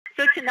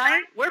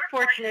tonight, we're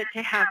fortunate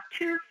to have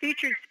two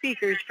featured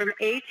speakers from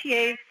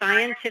ATA's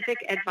Scientific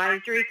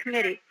Advisory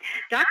Committee,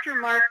 Dr.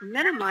 Mark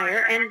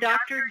Mennemeier and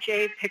Dr.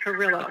 Jay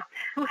Piccirillo,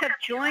 who have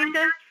joined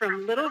us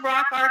from Little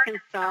Rock,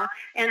 Arkansas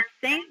and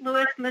St.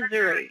 Louis,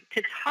 Missouri,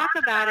 to talk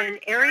about an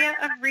area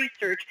of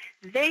research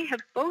they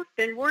have both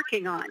been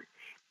working on.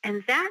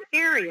 And that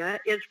area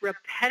is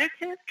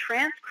repetitive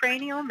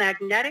transcranial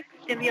magnetic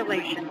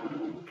stimulation.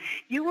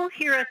 You will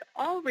hear us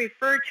all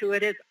refer to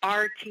it as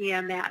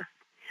rTMS.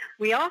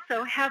 We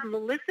also have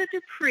Melissa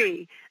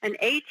Dupree, an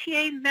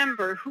ATA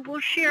member, who will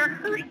share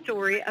her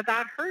story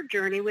about her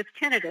journey with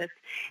tinnitus,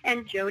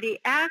 and Jody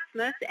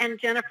Asmus and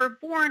Jennifer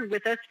Bourne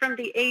with us from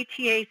the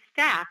ATA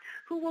staff,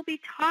 who will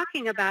be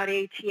talking about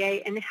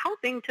ATA and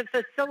helping to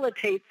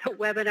facilitate the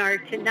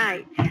webinar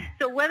tonight.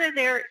 So whether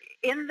they're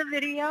in the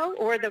video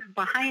or the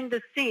behind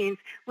the scenes,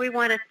 we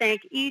want to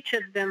thank each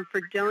of them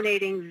for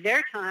donating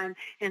their time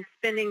and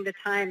spending the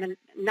time and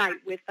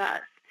night with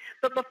us.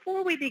 But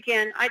before we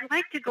begin, I'd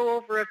like to go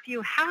over a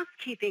few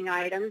housekeeping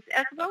items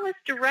as well as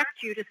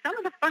direct you to some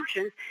of the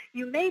functions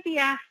you may be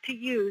asked to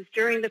use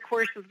during the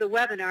course of the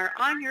webinar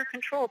on your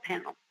control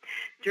panel.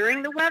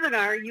 During the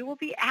webinar, you will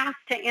be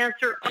asked to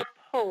answer a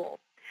poll.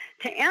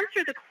 To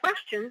answer the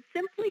question,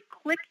 simply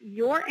click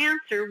your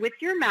answer with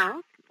your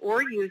mouse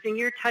or using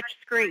your touch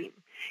screen.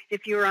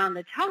 If you're on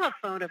the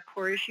telephone, of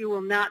course, you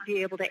will not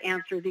be able to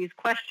answer these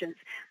questions,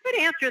 but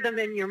answer them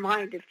in your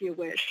mind if you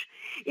wish.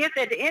 If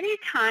at any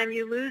time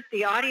you lose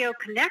the audio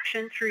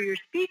connection through your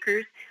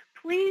speakers,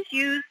 please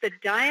use the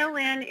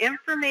dial-in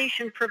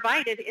information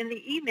provided in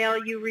the email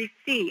you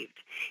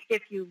received.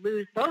 If you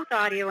lose both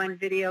audio and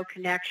video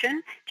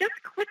connection,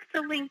 just click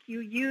the link you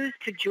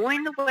used to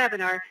join the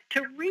webinar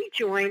to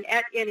rejoin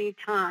at any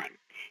time.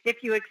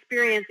 If you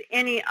experience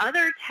any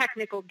other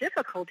technical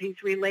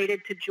difficulties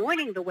related to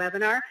joining the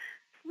webinar,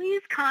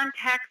 please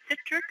contact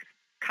Citrix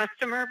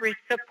Customer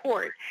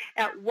Support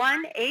at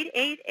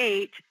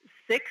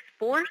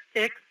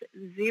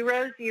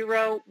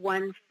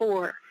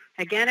 1-888-646-0014.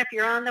 Again, if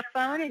you're on the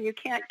phone and you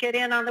can't get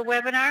in on the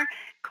webinar,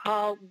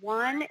 call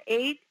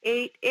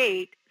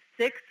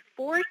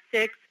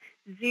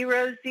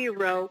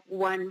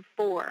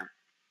 1-888-646-0014.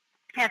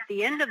 At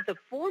the end of the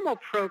formal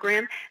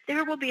program,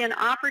 there will be an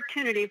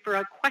opportunity for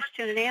a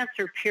question and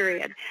answer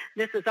period.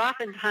 This is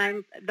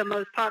oftentimes the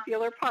most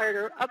popular part,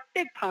 or a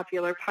big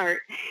popular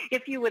part.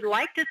 If you would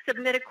like to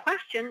submit a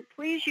question,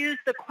 please use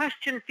the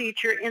question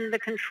feature in the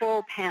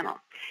control panel.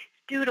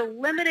 Due to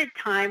limited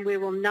time, we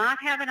will not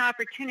have an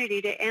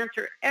opportunity to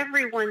answer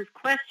everyone's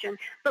question,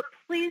 but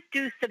please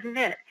do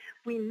submit.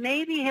 We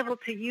may be able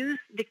to use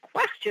the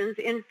questions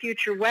in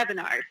future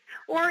webinars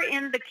or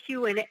in the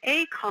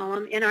Q&A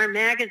column in our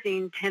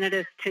magazine,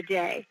 Tinnitus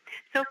Today.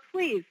 So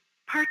please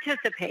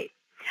participate.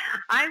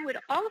 I would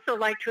also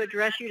like to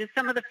address you to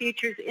some of the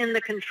features in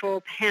the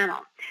control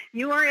panel.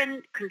 You are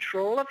in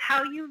control of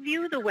how you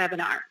view the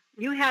webinar.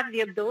 You have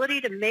the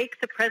ability to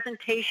make the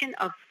presentation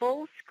a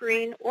full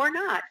screen or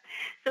not.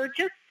 So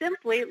just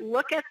simply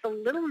look at the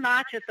little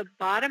notch at the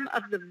bottom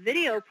of the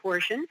video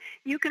portion.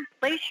 You can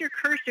place your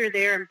cursor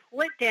there and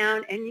pull it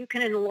down, and you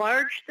can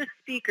enlarge the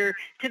speaker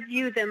to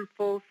view them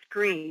full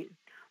screen.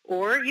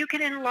 Or you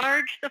can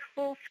enlarge the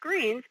full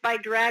screens by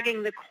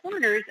dragging the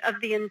corners of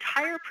the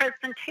entire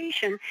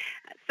presentation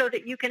so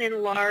that you can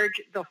enlarge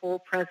the whole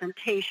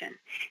presentation.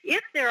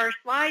 If there are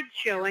slides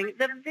showing,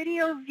 the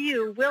video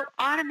view will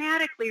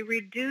automatically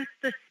reduce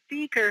the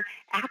speaker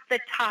at the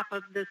top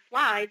of the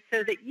slide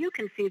so that you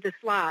can see the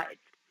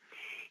slides.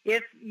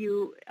 If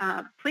you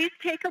please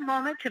take a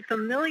moment to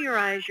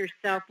familiarize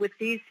yourself with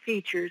these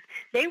features.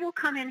 They will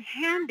come in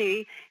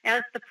handy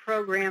as the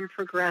program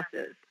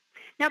progresses.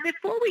 Now,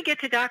 before we get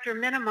to Dr.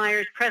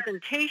 Mennemeier's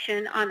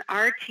presentation on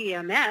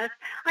rTMS,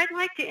 I'd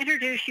like to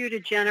introduce you to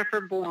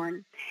Jennifer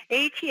Bourne,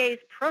 ATA's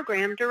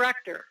Program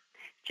Director.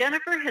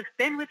 Jennifer has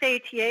been with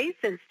ATA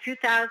since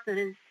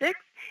 2006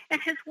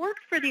 and has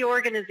worked for the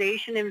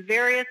organization in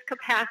various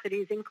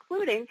capacities,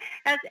 including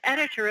as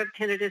editor of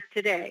Tinnitus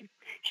Today.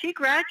 She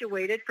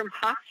graduated from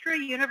Hofstra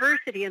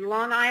University in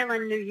Long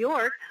Island, New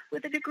York,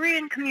 with a degree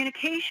in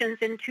communications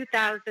in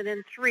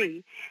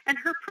 2003, and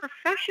her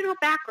professional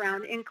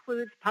background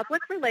includes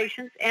public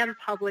relations and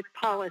public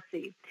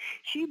policy.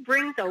 She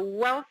brings a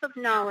wealth of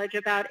knowledge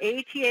about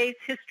ATA's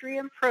history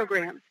and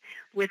programs.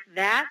 With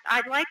that,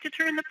 I'd like to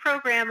turn the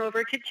program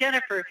over to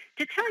Jennifer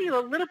to tell you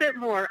a little bit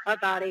more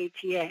about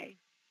ATA.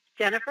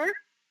 Jennifer?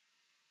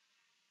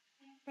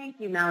 Thank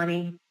you,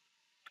 Melanie.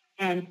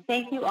 And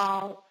thank you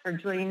all for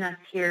joining us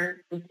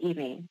here this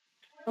evening.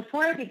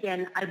 Before I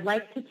begin, I'd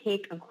like to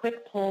take a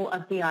quick poll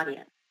of the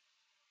audience.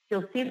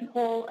 You'll see the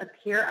poll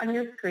appear on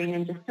your screen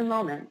in just a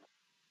moment.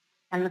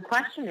 And the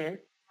question is,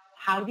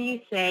 how do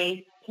you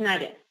say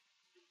tinnitus?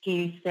 Do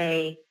you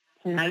say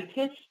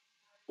tinnitus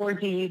or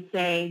do you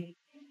say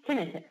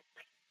tinnitus?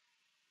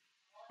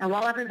 And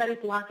while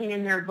everybody's locking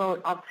in their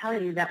vote, I'll tell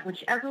you that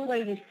whichever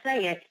way you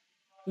say it,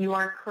 you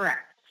are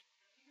correct.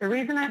 The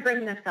reason I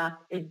bring this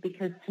up is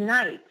because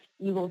tonight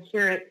you will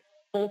hear it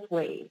both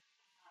ways.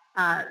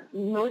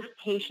 Most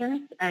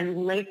patients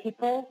and lay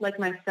people like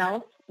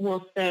myself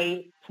will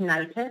say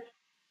tinnitus,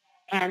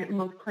 and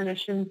most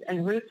clinicians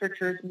and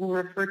researchers will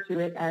refer to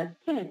it as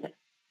tinnitus.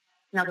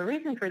 Now, the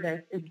reason for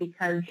this is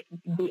because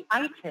the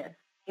itis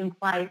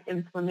implies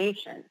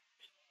inflammation,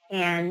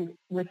 and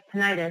with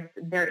tinnitus,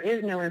 there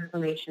is no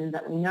inflammation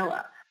that we know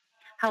of.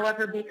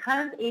 However,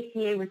 because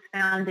ATA was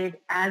founded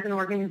as an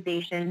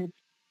organization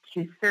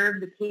to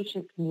serve the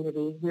patient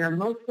community, we are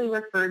mostly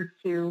referred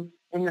to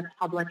in the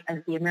public as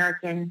the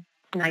American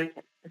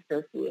Tinnitus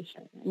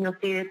Association. And you'll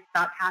see it's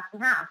about half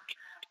and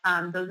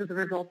half. Those are the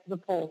results of the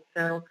poll.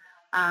 So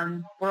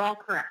we're all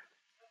correct.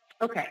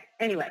 Okay,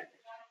 anyway,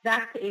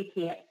 back to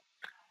ATA.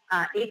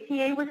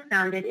 ATA was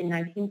founded in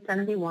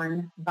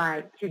 1971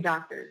 by two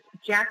doctors,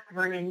 Jack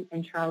Vernon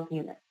and Charles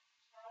Eunice.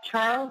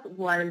 Charles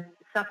was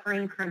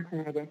suffering from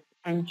tinnitus,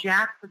 and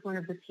Jack was one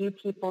of the few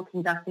people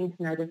conducting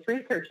tinnitus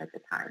research at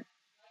the time.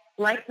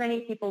 Like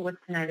many people with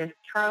tinnitus,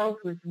 Charles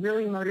was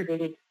really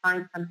motivated to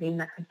find something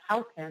that could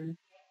help him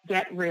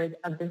get rid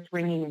of this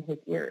ringing in his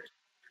ears.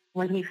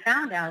 When he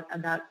found out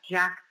about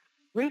Jack's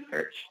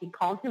research, he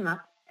called him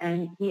up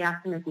and he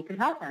asked him if he could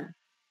help him.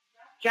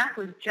 Jack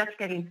was just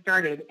getting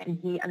started, and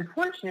he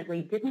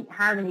unfortunately didn't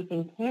have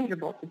anything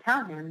tangible to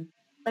tell him,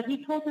 but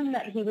he told him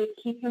that he would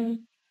keep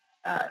him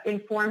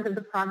informed of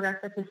the progress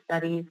of his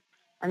studies,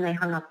 and they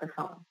hung up the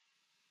phone.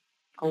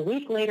 A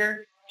week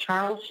later,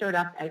 Charles showed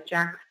up at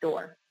Jack's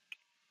door.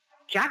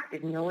 Jack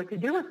didn't know what to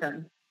do with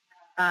him,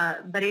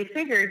 but he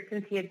figured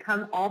since he had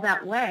come all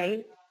that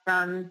way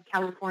from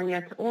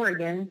California to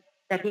Oregon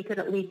that he could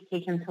at least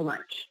take him to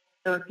lunch.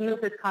 So a few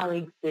of his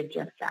colleagues did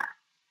just that.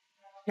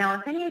 Now,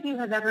 if any of you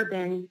have ever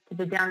been to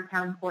the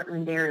downtown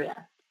Portland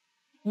area,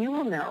 you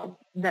will know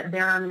that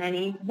there are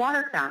many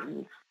water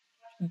fountains,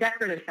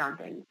 decorative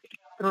fountains,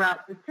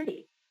 throughout the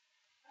city.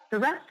 The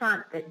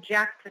restaurant that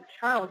Jack took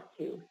Charles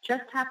to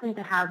just happened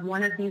to have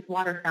one of these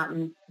water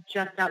fountains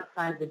just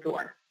outside the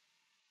door.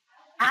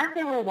 As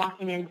they were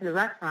walking into the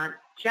restaurant,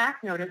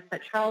 Jack noticed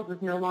that Charles was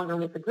no longer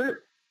with the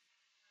group.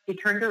 He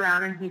turned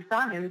around and he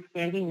saw him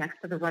standing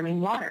next to the running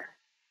water.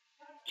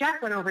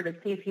 Jack went over to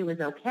see if he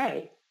was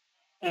okay,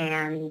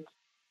 and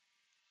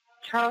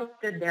Charles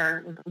stood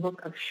there with a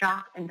look of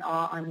shock and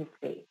awe on his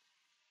face.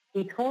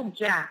 He told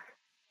Jack,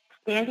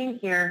 standing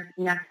here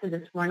next to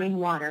this running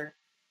water,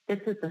 this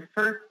is the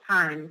first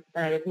time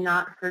that I have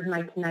not heard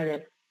my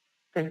tinnitus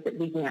since it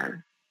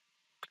began.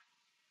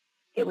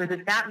 It was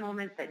at that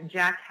moment that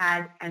Jack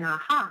had an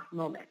aha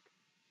moment.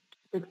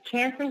 This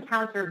chance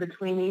encounter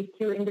between these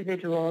two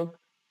individuals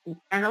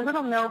and a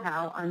little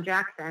know-how on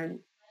Jack's end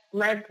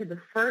led to the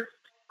first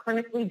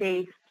clinically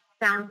based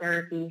sound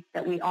therapy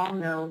that we all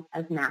know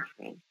as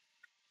mastering.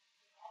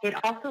 It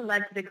also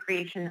led to the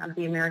creation of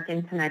the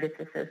American Tinnitus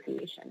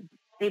Association.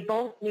 They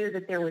both knew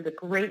that there was a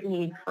great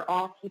need for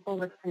all people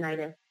with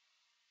tinnitus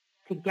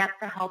to get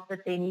the help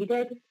that they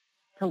needed,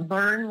 to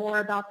learn more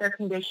about their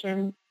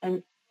condition,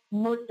 and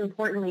most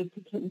importantly,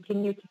 to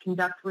continue to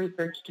conduct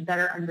research to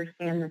better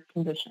understand this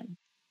condition.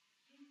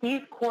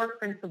 These core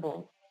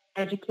principles,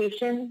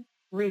 education,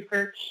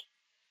 research,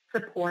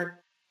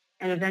 support,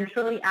 and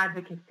eventually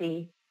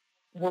advocacy,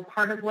 were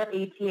part of what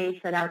ATA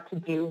set out to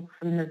do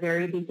from the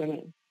very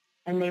beginning,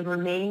 and they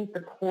remain the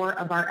core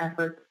of our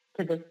efforts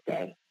to this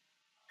day.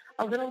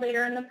 A little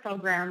later in the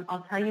program,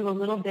 I'll tell you a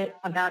little bit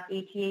about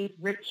ATA's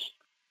rich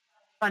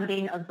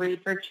funding of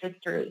research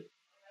history.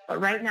 But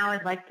right now,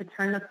 I'd like to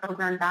turn the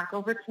program back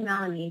over to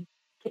Melanie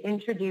to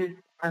introduce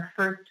our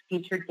first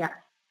featured guest.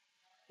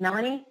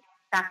 Melanie,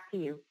 back to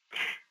you.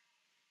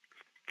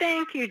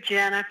 Thank you,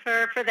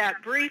 Jennifer, for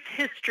that brief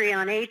history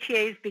on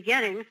ATA's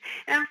beginnings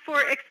and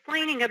for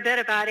explaining a bit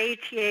about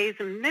ATA's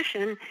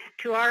mission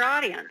to our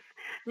audience.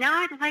 Now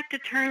I'd like to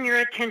turn your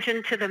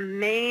attention to the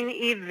main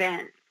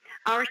event.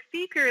 Our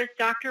speaker is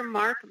Dr.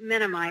 Mark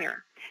Mennemeier.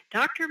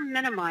 Dr.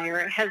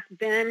 Mennemeier has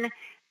been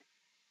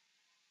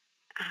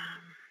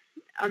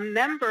a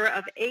member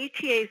of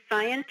ATA's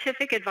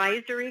Scientific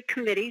Advisory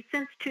Committee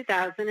since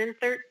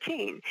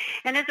 2013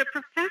 and is a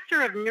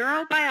professor of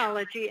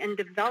neurobiology and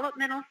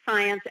developmental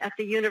science at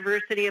the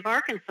University of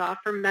Arkansas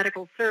for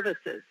medical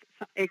sciences.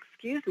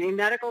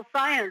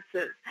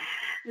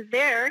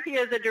 There, he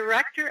is a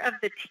director of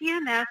the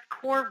TMS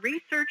Core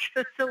Research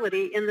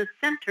Facility in the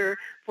Center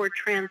for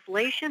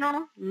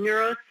Translational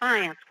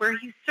Neuroscience, where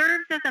he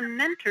serves as a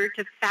mentor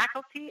to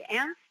faculty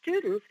and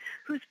students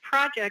whose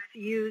projects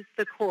use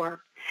the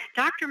core.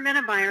 Dr.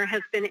 Mennemeier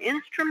has been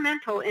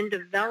instrumental in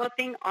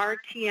developing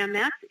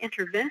rTMS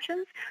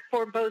interventions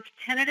for both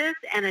tinnitus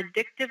and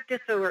addictive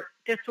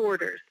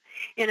disorders.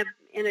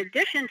 In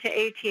addition to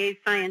ATA's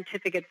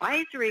Scientific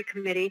Advisory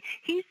Committee,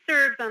 he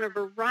serves on a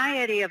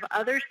variety of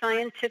other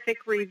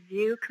scientific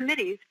review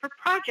committees for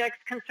projects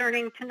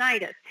concerning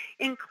tinnitus,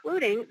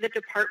 including the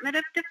Department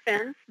of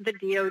Defense, the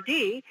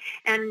DoD,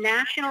 and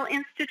National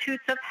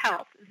Institutes of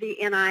Health, the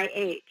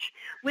NIH.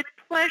 With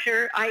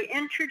pleasure, I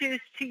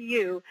introduce to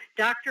you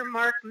Dr.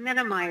 Mark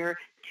Mennemeier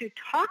to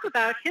talk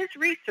about his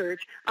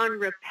research on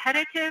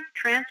repetitive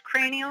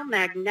transcranial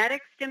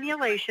magnetic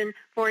stimulation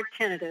for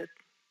tinnitus.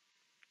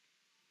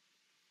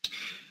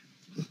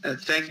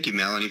 Thank you,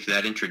 Melanie, for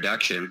that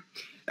introduction.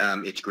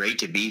 It's great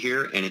to be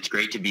here, and it's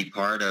great to be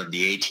part of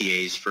the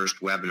ATA's first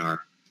webinar.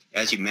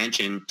 As you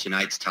mentioned,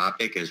 tonight's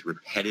topic is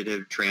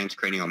repetitive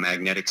transcranial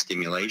magnetic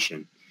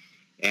stimulation,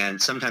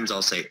 and sometimes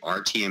I'll say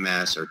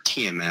rTMS or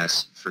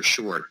TMS for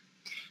short.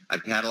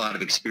 I've had a lot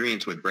of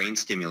experience with brain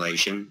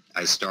stimulation.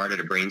 I started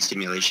a brain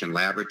stimulation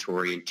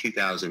laboratory in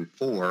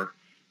 2004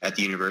 at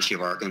the University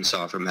of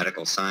Arkansas for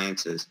Medical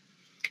Sciences.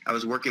 I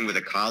was working with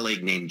a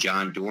colleague named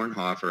John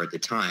Dornhofer at the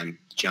time.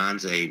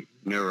 John's a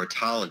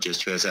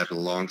neurotologist who has had a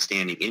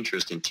long-standing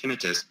interest in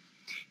tinnitus,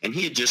 and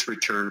he had just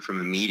returned from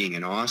a meeting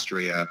in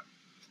Austria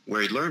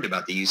where he learned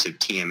about the use of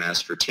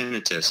TMS for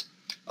tinnitus.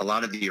 A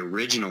lot of the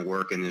original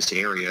work in this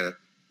area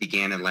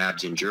began in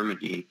labs in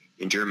Germany,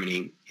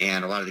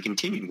 and a lot of the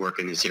continued work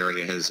in this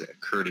area has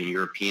occurred in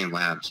European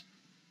labs.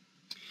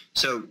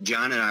 So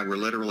John and I were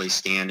literally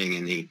standing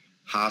in the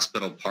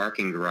hospital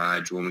parking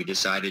garage when we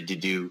decided to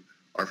do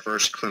our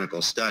first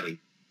clinical study.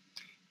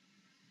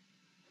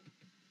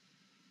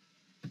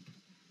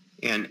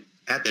 And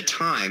at the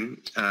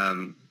time,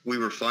 we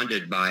were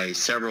funded by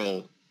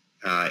several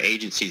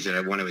agencies that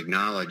I want to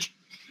acknowledge.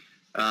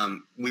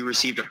 We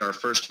received our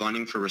first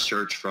funding for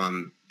research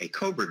from a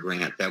COBRA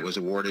grant that was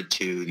awarded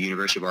to the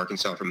University of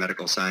Arkansas for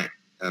Medical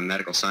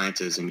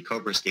Sciences, and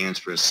COBRA stands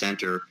for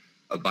Center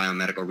of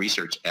Biomedical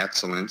Research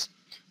Excellence.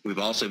 We've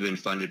also been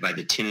funded by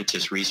the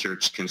Tinnitus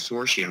Research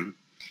Consortium,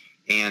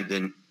 and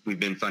then we've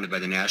been funded by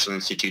the National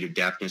Institute of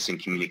Deafness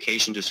and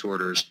Communication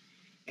Disorders,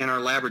 and our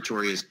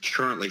laboratory is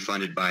currently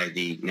funded by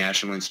the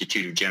National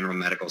Institute of General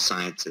Medical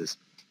Sciences.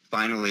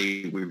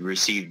 Finally, we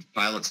received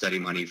pilot study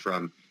money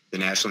from the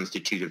National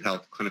Institute of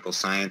Health Clinical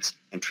Science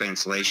and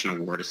Translation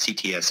Award, a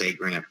CTSA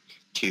grant,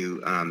 to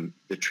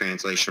the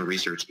Translational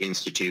Research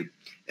Institute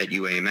at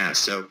UAMS.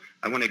 So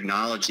I want to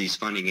acknowledge these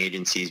funding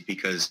agencies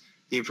because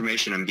the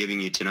information I'm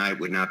giving you tonight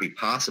would not be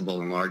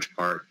possible in large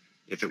part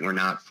if it were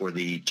not for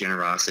the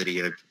generosity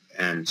of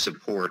and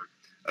support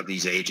of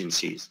these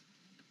agencies.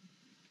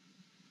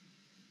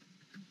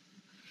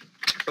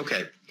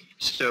 Okay,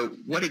 so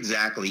what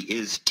exactly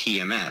is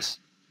TMS?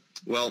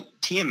 Well,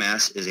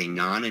 TMS is a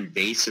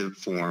non-invasive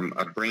form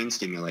of brain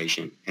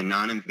stimulation, and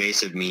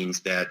non-invasive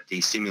means that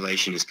the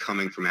stimulation is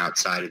coming from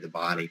outside of the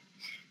body.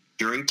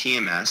 During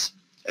TMS,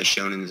 as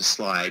shown in the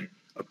slide,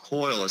 a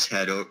coil is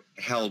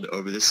held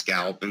over the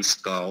scalp and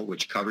skull,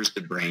 which covers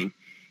the brain,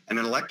 and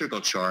an electrical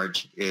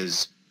charge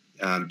is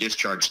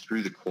discharged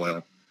through the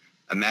coil.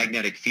 A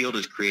magnetic field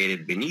is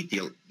created beneath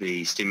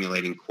the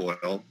stimulating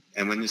coil,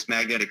 and when this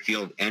magnetic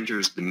field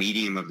enters the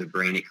medium of the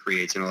brain, it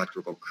creates an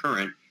electrical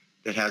current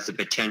that has the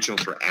potential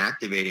for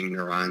activating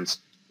neurons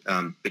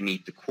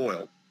beneath the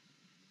coil.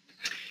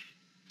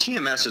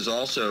 TMS is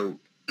also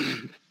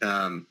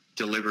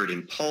delivered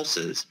in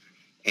pulses,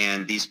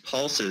 and these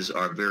pulses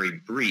are very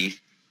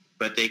brief,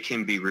 but they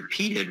can be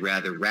repeated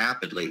rather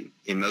rapidly,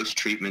 in most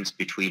treatments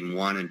between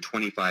 1 and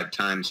 25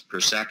 times per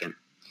second.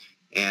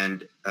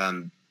 And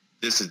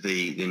this is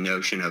the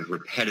notion of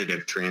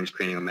repetitive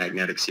transcranial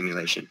magnetic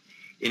stimulation.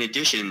 In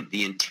addition,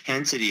 the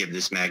intensity of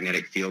this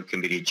magnetic field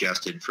can be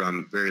adjusted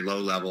from very low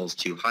levels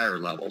to higher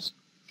levels.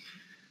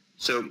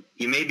 So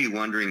you may be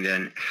wondering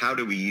then, how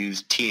do we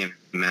use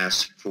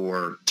TMS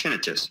for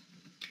tinnitus?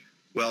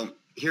 Well,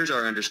 here's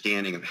our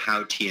understanding of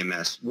how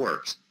TMS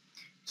works.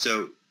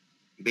 So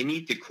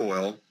beneath the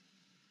coil,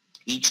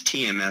 each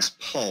TMS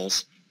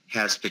pulse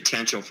has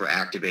potential for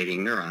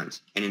activating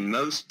neurons. And in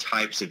most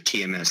types of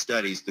TMS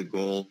studies, the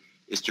goal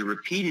is to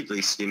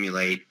repeatedly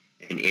stimulate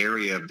an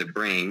area of the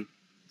brain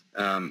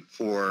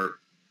for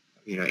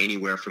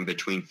anywhere from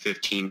between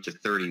 15 to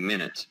 30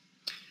 minutes.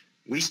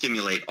 We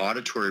stimulate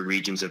auditory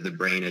regions of the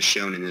brain as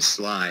shown in this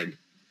slide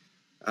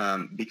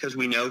because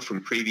we know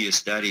from previous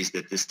studies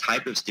that this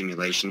type of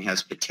stimulation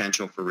has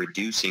potential for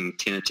reducing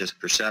tinnitus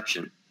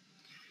perception.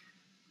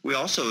 We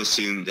also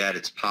assume that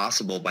it's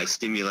possible by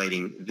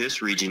stimulating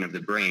this region of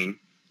the brain,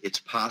 it's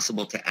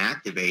possible to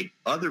activate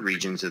other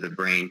regions of the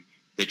brain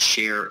that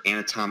share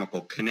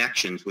anatomical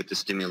connections with the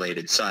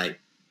stimulated site.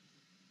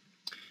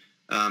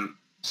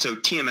 So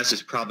TMS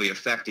is probably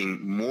affecting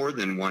more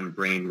than one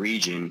brain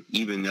region,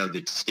 even though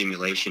the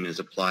stimulation is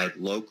applied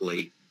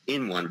locally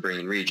in one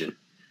brain region.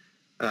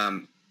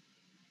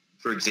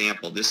 For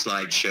example, this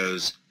slide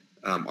shows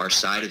our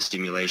site of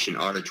stimulation,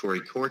 auditory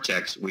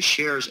cortex, which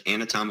shares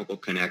anatomical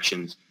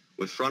connections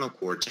with frontal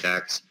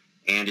cortex,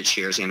 and it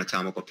shares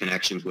anatomical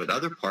connections with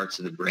other parts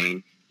of the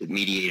brain that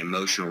mediate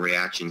emotional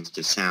reactions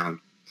to sound.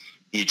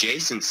 The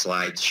adjacent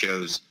slide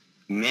shows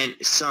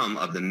some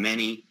of the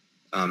many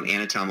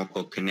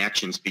anatomical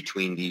connections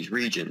between these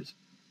regions.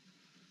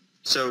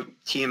 So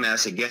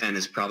TMS, again,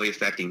 is probably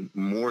affecting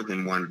more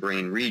than one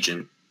brain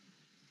region.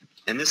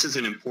 And this is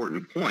an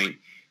important point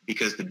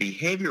because the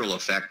behavioral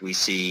effect we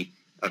see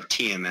of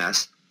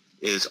TMS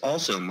is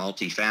also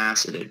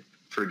multifaceted.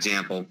 For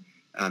example,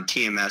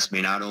 TMS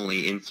may not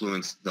only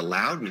influence the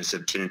loudness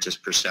of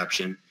tinnitus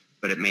perception,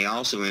 but it may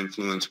also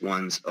influence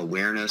one's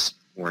awareness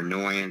or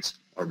annoyance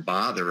or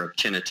bother of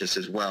tinnitus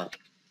as well.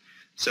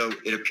 So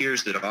it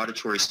appears that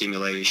auditory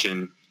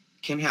stimulation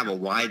can have a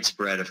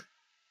widespread effect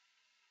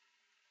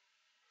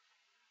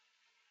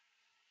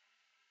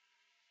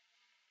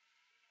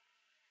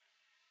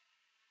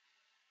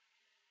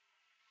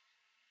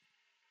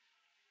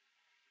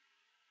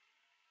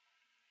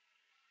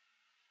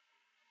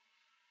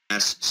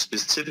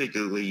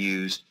specifically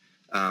used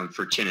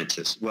for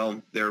tinnitus?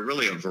 Well, there are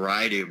really a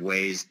variety of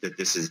ways that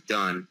this is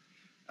done.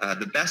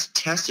 The best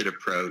tested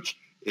approach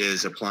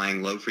is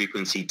applying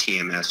low-frequency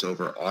TMS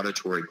over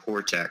auditory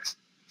cortex.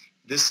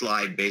 This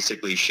slide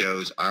basically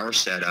shows our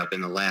setup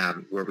in the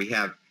lab where we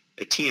have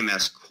a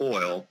TMS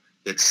coil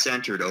that's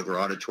centered over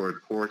auditory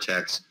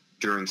cortex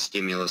during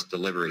stimulus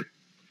delivery.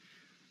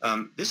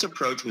 This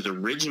approach was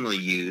originally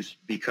used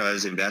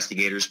because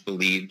investigators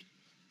believed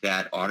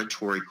that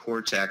auditory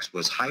cortex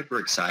was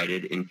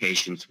hyperexcited in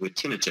patients with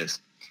tinnitus.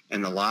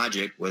 And the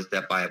logic was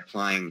that by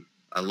applying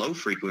a low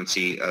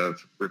frequency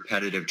of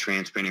repetitive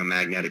transcranial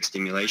magnetic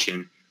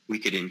stimulation, we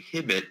could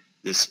inhibit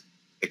this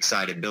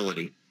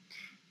excitability.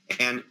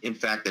 And in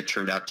fact, that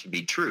turned out to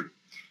be true.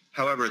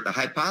 However, the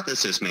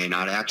hypothesis may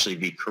not actually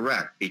be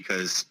correct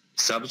because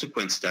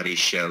subsequent studies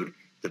showed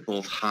that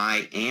both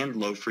high and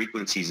low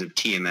frequencies of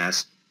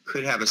TMS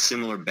could have a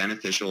similar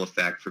beneficial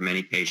effect for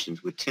many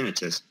patients with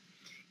tinnitus.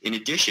 In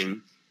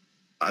addition,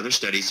 other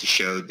studies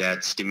showed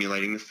that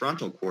stimulating the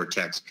frontal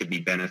cortex could be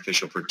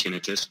beneficial for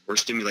tinnitus, or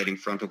stimulating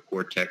frontal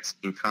cortex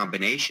in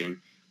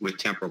combination with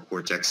temporal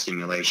cortex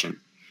stimulation.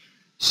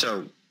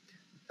 So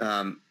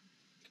the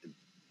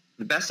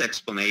best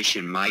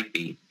explanation might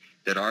be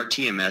that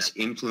rTMS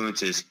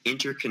influences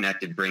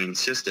interconnected brain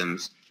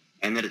systems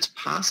and that it's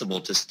possible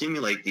to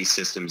stimulate these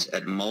systems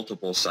at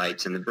multiple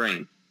sites in the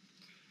brain.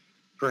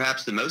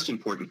 Perhaps the most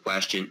important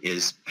question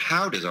is,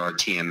 how does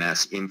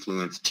rTMS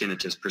influence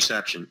tinnitus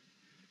perception?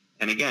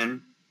 And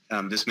again,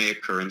 this may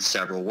occur in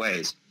several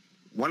ways.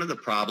 One of the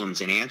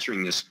problems in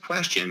answering this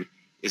question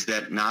is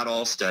that not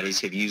all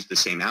studies have used the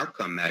same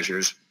outcome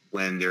measures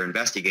when they're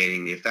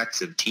investigating the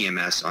effects of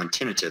TMS on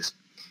tinnitus.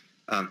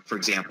 For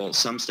example,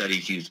 some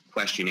studies use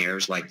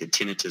questionnaires like the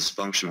Tinnitus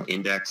Functional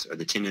Index or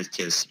the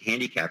Tinnitus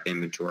Handicap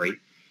Inventory,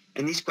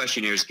 and these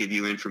questionnaires give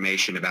you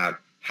information about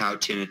how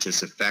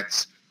tinnitus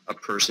affects a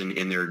person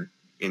in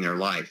their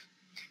life.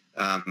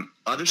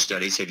 Other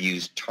studies have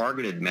used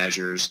targeted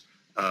measures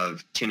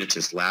of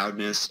tinnitus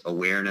loudness,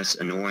 awareness,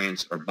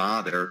 annoyance, or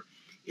bother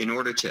in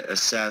order to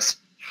assess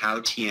how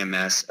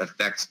TMS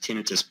affects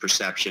tinnitus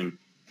perception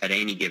at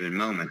any given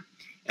moment.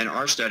 And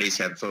our studies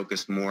have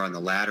focused more on the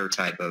latter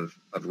type of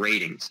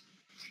ratings.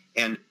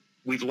 And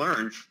we've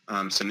learned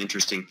some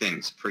interesting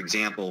things. For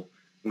example,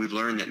 we've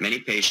learned that many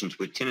patients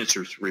with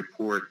tinnitus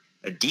report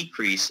a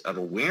decrease of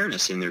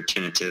awareness in their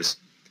tinnitus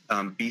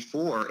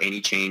before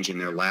any change in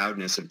their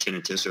loudness of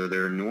tinnitus or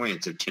their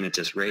annoyance of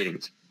tinnitus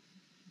ratings.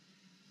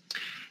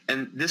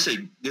 And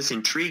this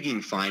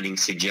intriguing finding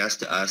suggests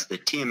to us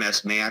that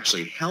TMS may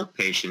actually help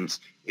patients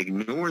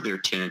ignore their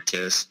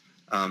tinnitus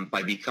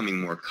by becoming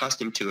more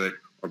accustomed to it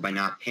or by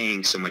not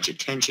paying so much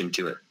attention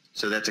to it.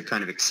 So that's a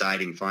kind of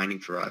exciting finding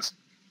for us.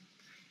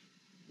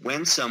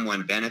 When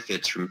someone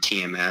benefits from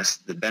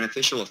TMS, the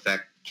beneficial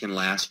effect can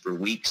last for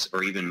weeks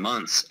or even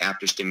months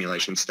after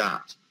stimulation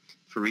stops.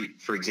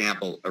 For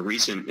example, a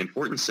recent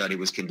important study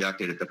was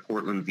conducted at the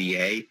Portland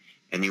VA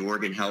and the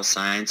Oregon Health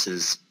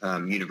Sciences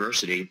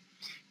University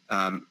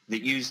that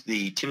used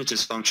the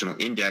Tinnitus Functional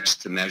Index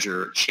to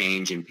measure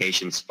change in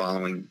patients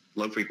following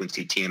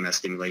low-frequency TMS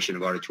stimulation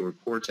of auditory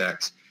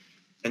cortex.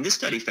 And this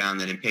study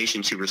found that in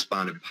patients who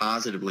responded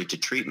positively to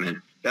treatment,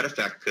 that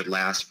effect could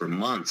last for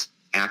months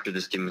after the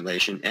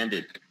stimulation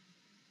ended.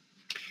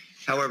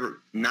 However,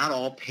 not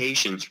all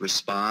patients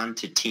respond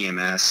to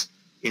TMS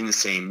in the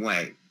same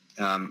way.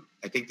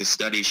 I think the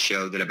studies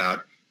show that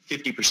about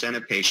 50%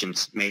 of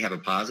patients may have a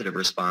positive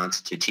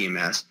response to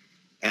TMS,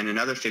 and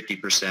another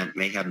 50%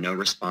 may have no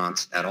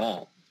response at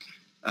all.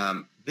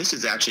 This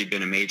has actually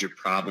been a major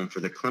problem for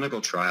the clinical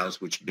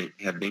trials which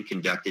have been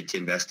conducted to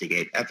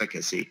investigate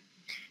efficacy.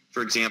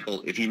 For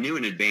example, if you knew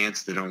in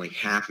advance that only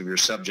half of your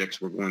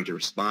subjects were going to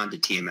respond to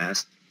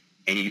TMS,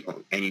 and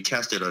you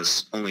tested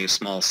only a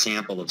small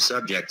sample of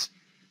subjects,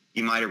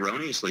 you might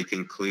erroneously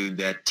conclude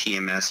that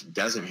TMS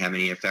doesn't have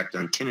any effect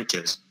on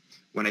tinnitus,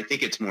 when I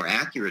think it's more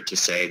accurate to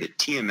say that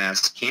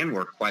TMS can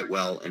work quite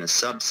well in a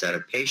subset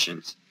of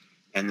patients.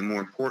 And the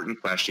more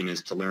important question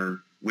is to learn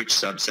which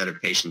subset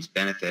of patients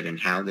benefit and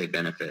how they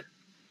benefit.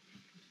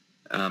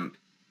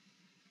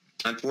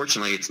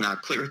 Unfortunately, it's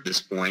not clear at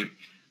this point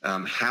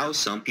how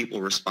some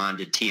people respond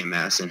to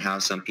TMS and how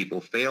some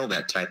people fail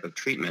that type of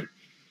treatment.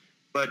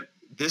 But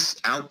this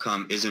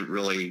outcome isn't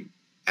really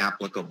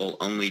applicable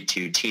only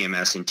to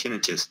TMS and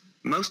tinnitus.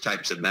 Most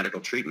types of medical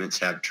treatments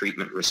have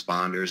treatment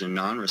responders and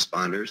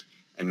non-responders,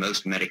 and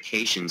most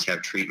medications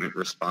have treatment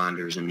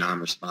responders and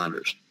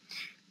non-responders.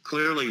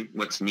 Clearly,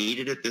 what's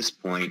needed at this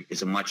point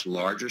is a much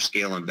larger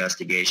scale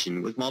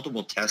investigation with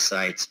multiple test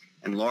sites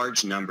and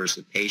large numbers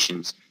of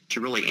patients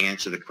to really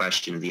answer the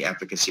question of the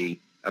efficacy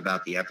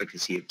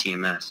of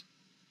TMS.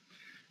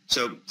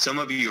 So some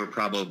of you are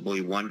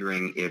probably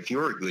wondering if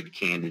you're a good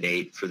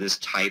candidate for this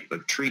type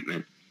of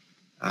treatment.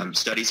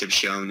 Studies have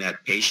shown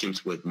that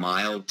patients with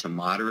mild to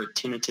moderate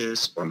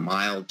tinnitus or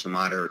mild to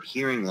moderate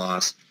hearing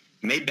loss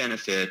may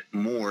benefit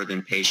more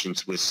than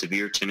patients with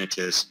severe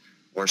tinnitus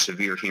or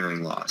severe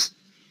hearing loss.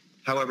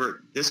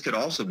 However, this could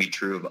also be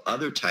true of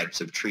other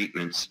types of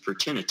treatments for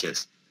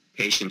tinnitus.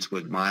 patients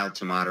with mild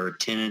to moderate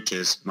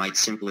tinnitus might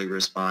simply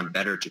respond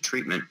better to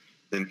treatment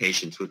than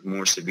patients with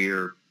more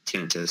severe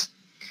tinnitus.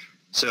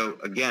 So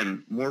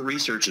again, more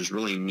research is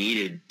really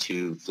needed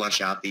to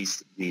flesh out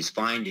these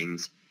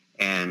findings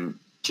and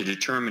to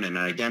determine and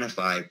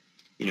identify,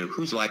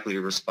 who's likely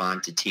to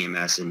respond to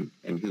TMS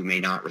and who may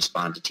not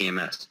respond to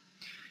TMS.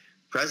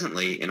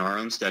 Presently, in our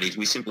own studies,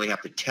 we simply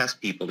have to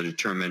test people to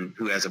determine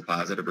who has a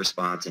positive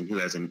response and who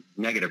has a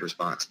negative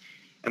response.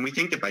 And we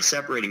think that by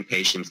separating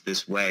patients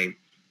this way,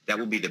 that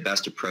will be the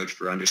best approach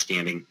for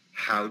understanding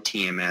how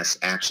TMS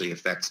actually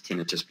affects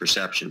tinnitus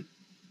perception.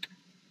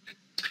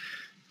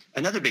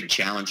 Another big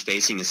challenge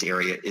facing this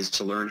area is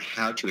to learn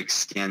how to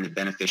extend the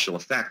beneficial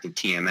effect of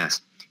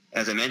TMS.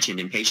 As I mentioned,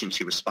 in patients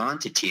who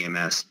respond to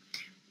TMS,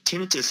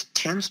 tinnitus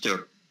tends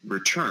to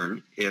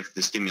return if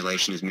the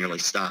stimulation is merely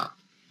stopped,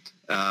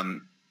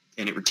 and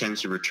it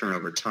tends to return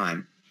over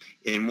time.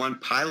 In one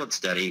pilot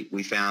study,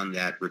 we found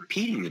that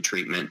repeating the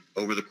treatment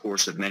over the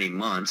course of many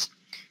months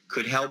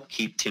could help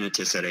keep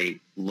tinnitus at a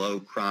low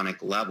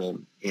chronic level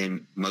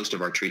in most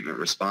of our treatment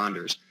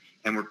responders.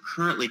 And we're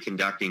currently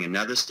conducting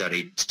another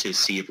study to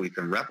see if we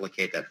can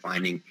replicate that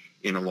finding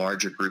in a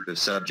larger group of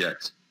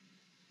subjects.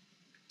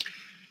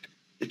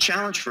 The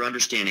challenge for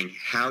understanding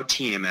how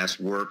TMS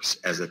works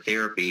as a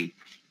therapy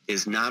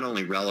is not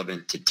only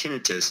relevant to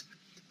tinnitus,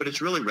 but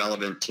it's really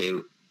relevant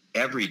to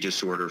every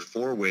disorder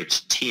for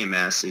which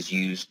TMS is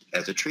used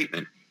as a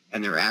treatment.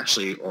 And there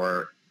actually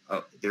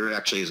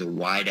is a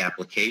wide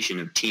application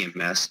of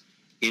TMS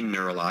in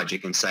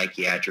neurologic and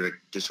psychiatric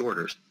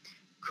disorders.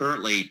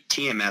 Currently,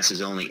 TMS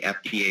is only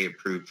FDA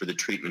approved for the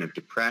treatment of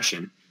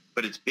depression,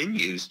 but it's been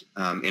used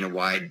in a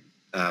wide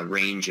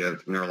range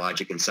of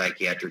neurologic and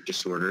psychiatric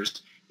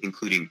disorders,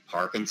 including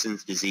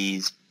Parkinson's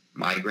disease,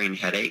 migraine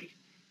headache,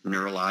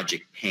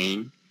 neurologic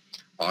pain,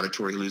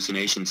 auditory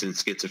hallucinations and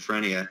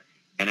schizophrenia,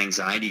 and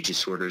anxiety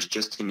disorders,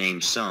 just to name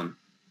some.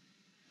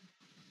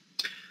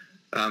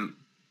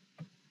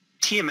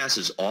 TMS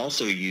is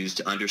also used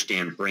to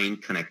understand brain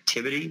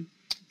connectivity,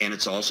 and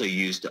it's also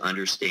used to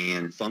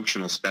understand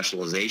functional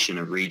specialization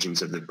of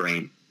regions of the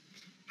brain.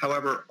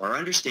 However, our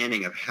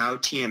understanding of how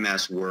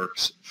TMS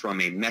works from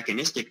a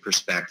mechanistic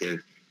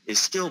perspective is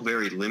still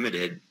very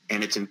limited,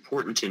 and it's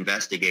important to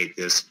investigate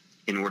this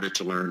in order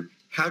to learn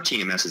how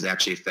TMS is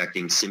actually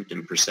affecting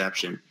symptom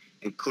perception.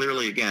 And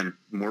clearly, again,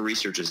 more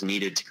research is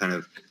needed to kind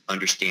of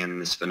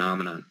understand this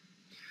phenomenon.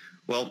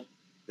 Well,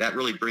 that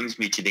really brings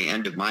me to the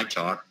end of my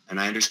talk, and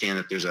I understand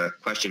that there's a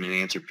question and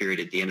answer period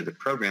at the end of the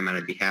program, and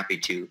I'd be happy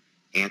to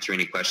answer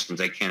any questions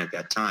I can at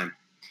that time.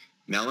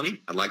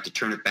 Melanie, I'd like to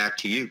turn it back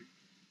to you.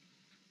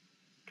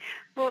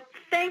 Well,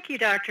 thank you,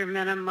 Dr.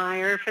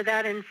 Mennemeier, for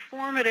that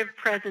informative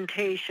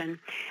presentation.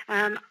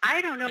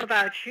 I don't know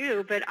about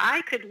you, but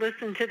I could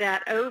listen to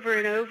that over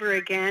and over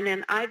again,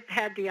 and I've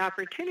had the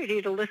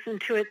opportunity to listen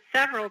to it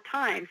several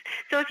times.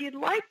 So if you'd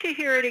like to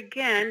hear it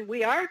again,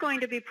 we are going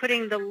to be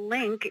putting the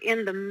link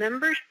in the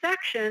members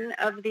section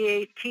of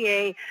the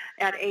ATA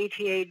at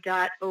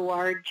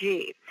ata.org.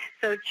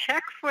 So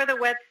check for the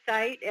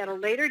website at a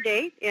later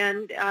date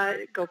and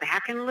go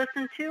back and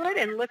listen to it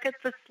and look at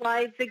the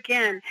slides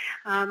again.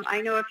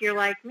 I know if you're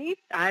like me,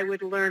 I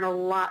would learn a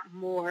lot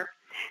more.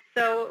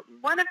 So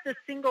one of the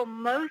single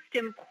most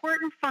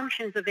important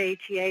functions of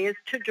ATA is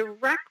to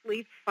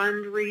directly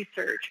fund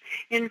research.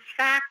 In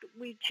fact,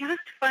 we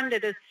just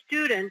funded a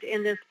student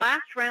in this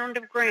last round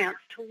of grants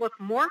to look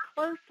more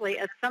closely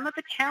at some of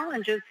the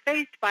challenges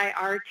faced by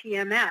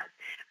rTMS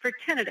for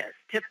tinnitus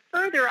to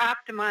further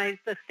optimize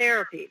the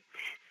therapy.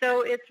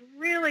 So it's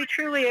really,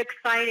 truly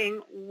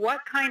exciting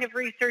what kind of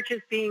research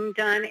is being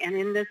done and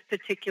in this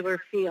particular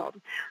field.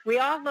 We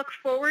all look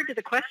forward to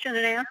the question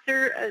and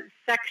answer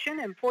section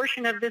and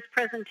portion of this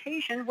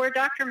presentation where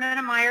Dr.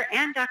 Mennemeier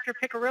and Dr.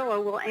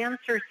 Piccirillo will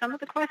answer some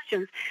of the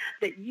questions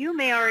that you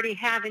may already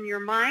have in your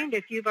mind.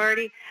 If you've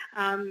already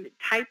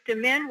typed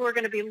them in, we're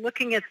going to be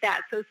looking at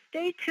that. So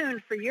stay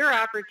tuned for your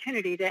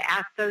opportunity to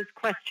ask those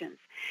questions.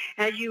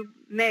 As you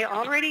may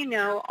already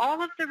know,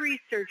 all of the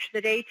research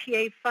that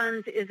ATA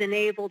funds is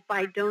enabled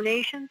by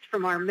donations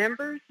from our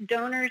members,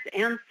 donors,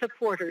 and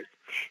supporters.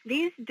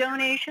 These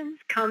donations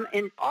come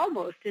in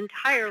almost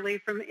entirely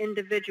from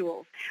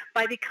individuals.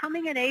 By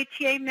becoming an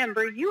ATA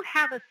member, you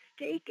have a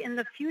stake in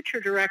the future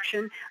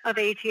direction of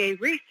ATA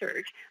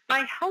research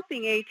by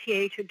helping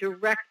ATA to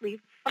directly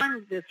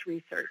fund this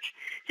research.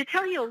 To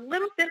tell you a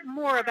little bit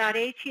more about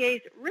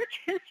ATA's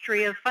rich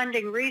history of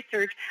funding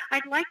research,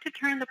 I'd like to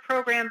turn the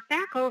program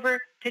back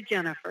over to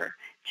Jennifer.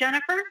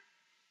 Jennifer?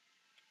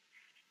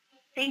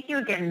 Thank you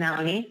again,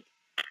 Melanie.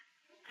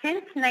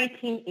 Since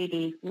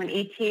 1980, when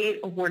ATA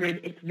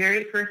awarded its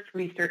very first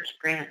research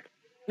grant,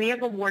 we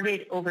have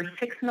awarded over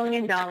 $6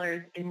 million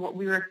in what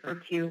we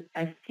refer to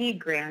as seed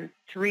grants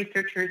to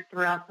researchers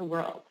throughout the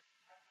world.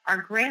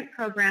 Our grant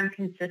program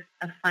consists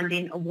of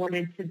funding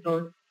awarded to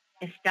both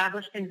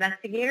established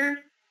investigators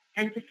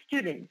and to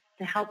students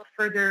to help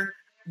further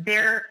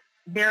their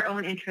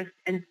own interests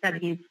and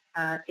studies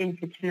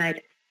into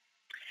tinnitus.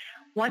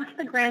 Once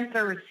the grants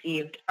are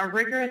received, a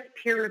rigorous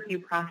peer review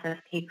process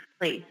takes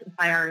place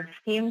by our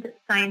esteemed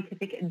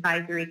Scientific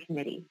Advisory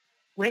Committee,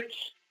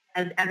 which,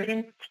 as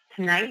evidenced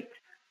tonight,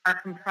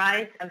 are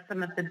comprised of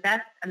some of the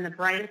best and the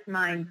brightest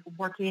minds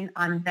working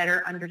on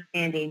better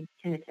understanding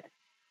tinnitus.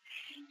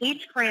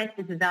 Each grant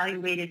is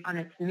evaluated on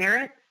its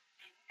merits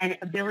and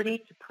ability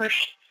to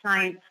push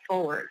science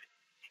forward.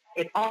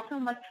 It also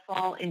must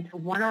fall into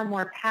one or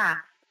more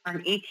paths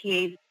on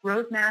ATA's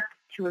Roadmap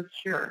to a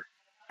Cure,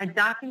 a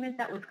document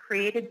that was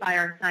created by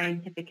our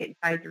Scientific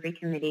Advisory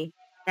Committee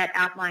that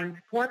outlines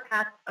 4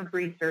 paths of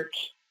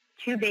research,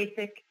 2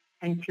 basic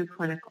and 2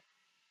 clinical.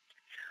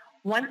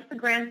 Once the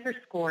grants are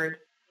scored,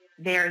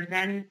 they are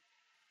then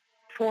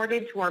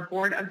forwarded to our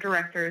board of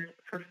directors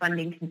for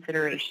funding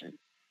consideration.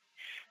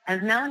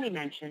 As Melanie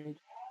mentioned,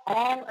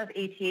 all of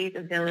ATA's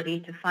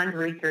ability to fund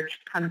research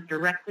comes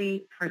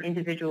directly from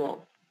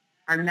individuals,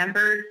 our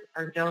members,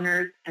 our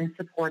donors, and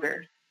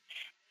supporters.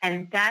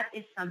 And that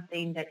is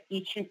something that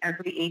each and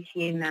every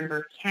ATA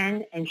member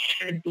can and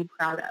should be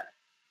proud of.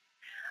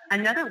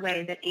 Another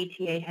way that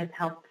ATA has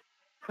helped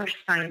push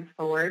science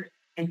forward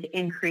and to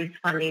increase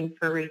funding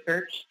for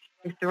research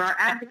is through our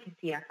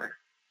advocacy efforts.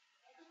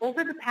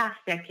 Over the past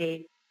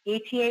decade,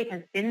 ATA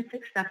has been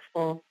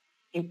successful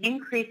in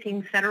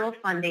increasing federal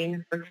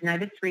funding for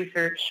tinnitus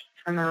research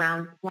from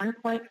around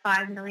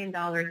 $1.5 million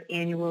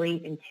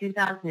annually in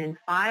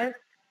 2005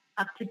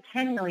 up to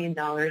 $10 million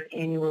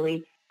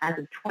annually as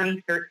of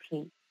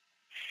 2013.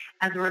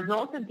 As a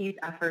result of these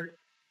efforts,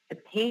 the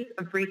pace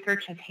of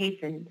research has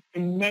hastened,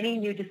 and many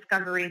new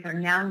discoveries are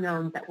now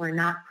known that were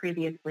not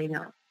previously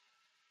known.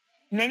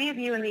 Many of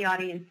you in the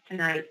audience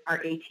tonight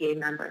are ATA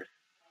members,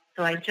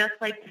 so I'd just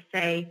like to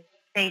say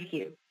thank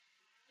you.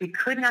 We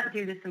could not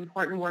do this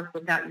important work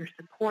without your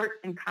support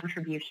and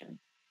contribution.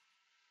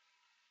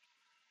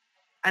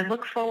 I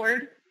look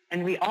forward,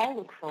 and we all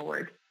look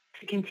forward,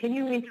 to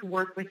continuing to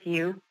work with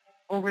you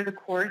over the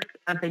course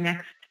of the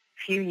next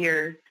few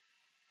years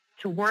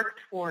to work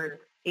toward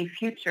a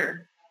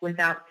future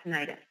without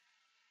tinnitus.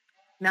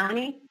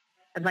 Melanie,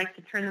 I'd like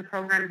to turn the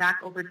program back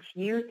over to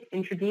you to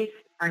introduce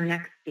our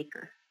next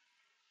speaker.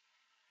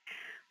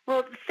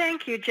 Well,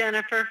 thank you,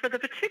 Jennifer, for the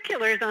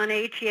particulars on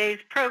ATA's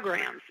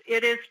programs.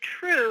 It is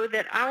true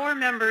that our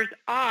members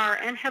are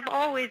and have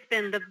always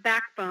been the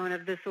backbone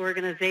of this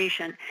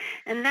organization,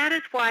 and that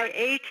is why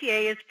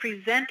ATA is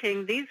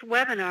presenting these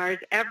webinars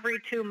every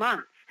 2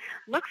 months.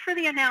 Look for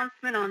the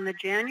announcement on the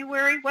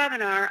January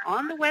webinar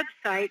on the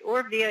website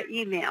or via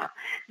email.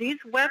 These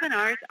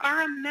webinars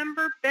are a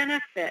member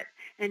benefit,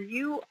 and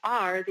you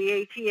are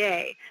the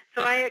ATA,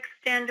 so I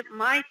extend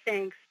my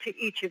thanks to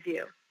each of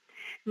you.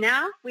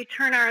 Now we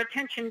turn our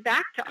attention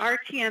back to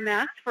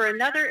rTMS for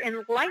another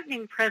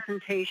enlightening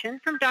presentation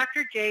from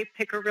Dr. Jay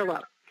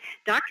Piccirillo.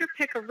 Dr.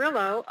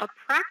 Piccirillo, a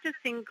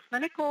practicing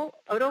clinical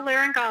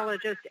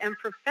otolaryngologist and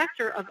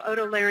professor of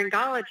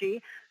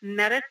otolaryngology,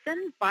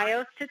 medicine,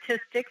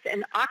 biostatistics,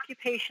 and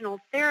occupational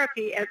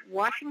therapy at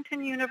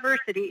Washington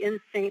University in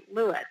St.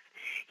 Louis.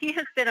 He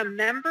has been a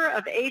member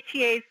of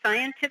ATA's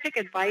Scientific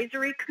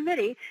Advisory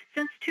Committee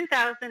since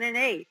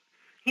 2008.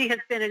 He has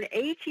been an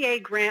ATA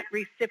grant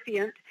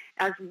recipient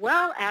as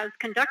well as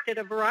conducted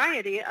a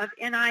variety of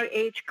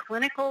NIH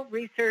clinical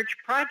research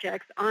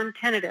projects on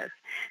tinnitus.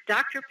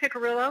 Dr.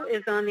 Piccirillo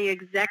is on the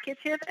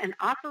Executive and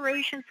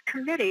Operations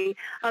Committee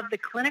of the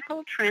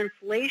Clinical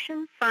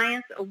Translation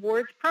Science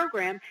Awards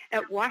Program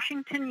at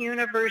Washington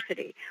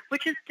University,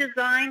 which is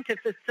designed to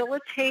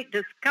facilitate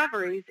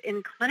discoveries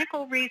in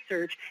clinical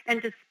research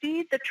and to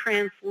speed the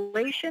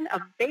translation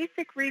of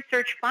basic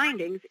research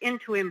findings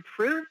into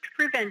improved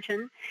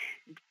prevention,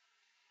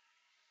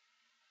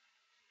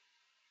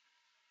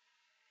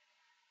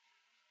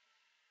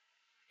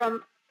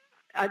 from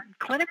a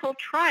clinical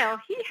trial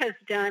he has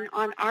done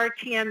on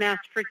rTMS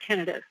for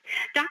tinnitus.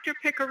 Dr.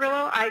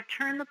 Piccirillo, I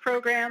turn the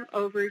program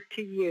over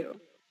to you.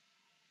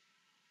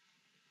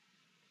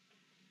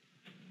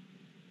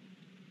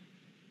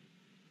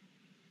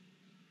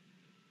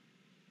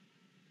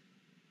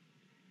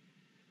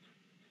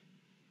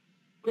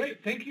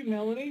 Great. Thank you,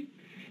 Melanie.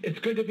 It's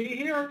good to be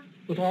here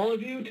with all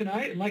of you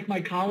tonight, and like my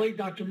colleague,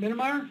 Dr.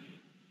 Mennemeier.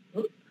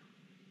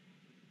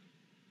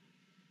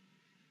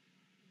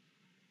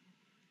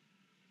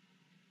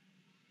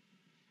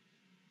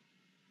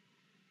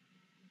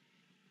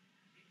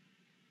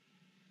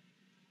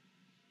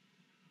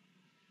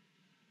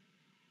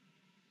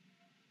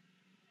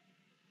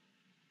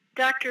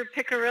 Dr.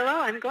 Piccirillo,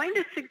 I'm going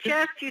to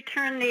suggest you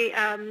turn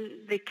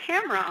the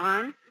camera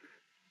on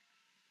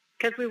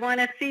because we want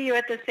to see you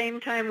at the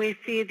same time we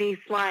see these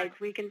slides.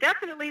 We can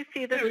definitely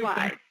see the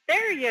slides.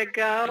 There you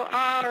go.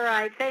 All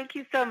right. Thank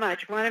you so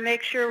much. Want to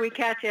make sure we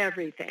catch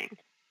everything.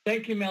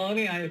 Thank you,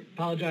 Melanie. I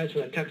apologize for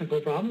that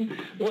technical problem.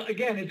 Well,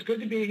 again, it's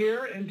good to be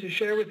here and to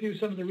share with you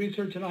some of the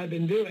research that I've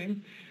been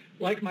doing.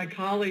 Like my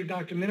colleague,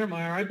 Dr.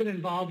 Mennemeier, I've been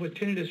involved with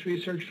tinnitus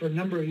research for a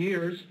number of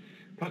years,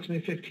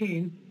 approximately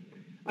 15.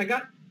 I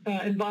got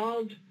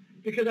involved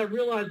because I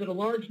realized that a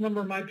large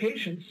number of my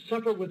patients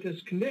suffer with this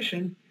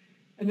condition,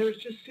 and there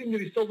just seemed to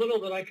be so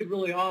little that I could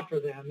really offer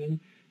them. And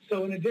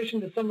So in addition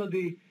to some of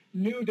the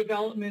new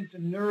developments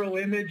in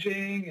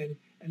neuroimaging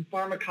and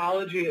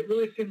pharmacology, it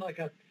really seemed like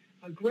a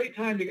great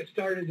time to get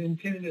started in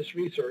tinnitus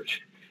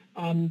research.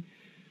 I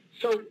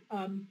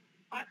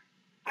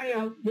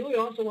really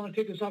also want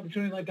to take this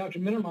opportunity, like Dr.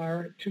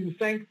 Mennemeier, to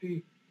thank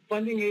the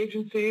funding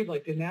agencies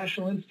like the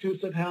National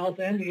Institutes of Health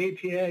and the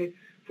APA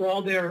for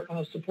all their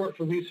support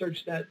for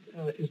research that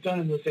is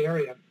done in this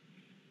area.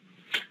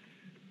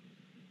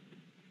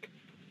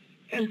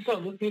 And so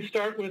let me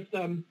start with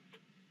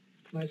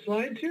my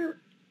slides here.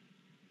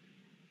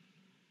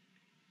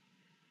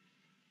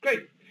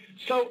 Great.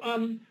 So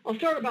I'll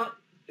start about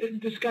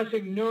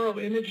discussing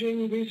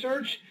neuroimaging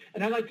research,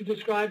 and I'd like to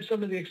describe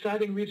some of the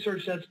exciting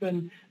research that's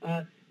been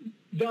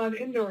done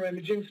in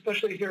neuroimaging,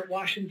 especially here at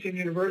Washington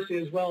University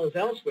as well as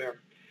elsewhere.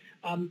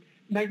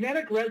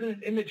 Magnetic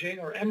resonant imaging,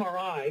 or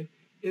MRI,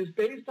 is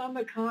based on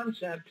the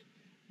concept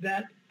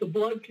that the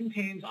blood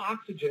contains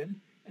oxygen,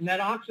 and that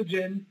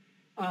oxygen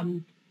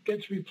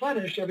gets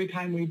replenished every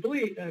time we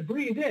breathe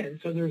in.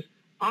 So there's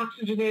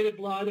oxygenated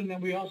blood, and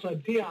then we also have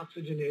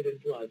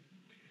deoxygenated blood.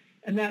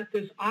 And that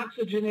this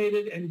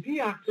oxygenated and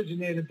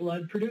deoxygenated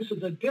blood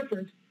produces a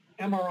different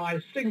MRI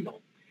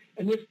signal.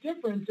 And this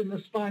difference in the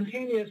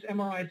spontaneous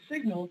MRI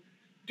signal,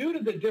 due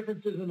to the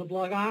differences in the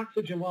blood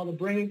oxygen while the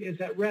brain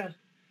is at rest,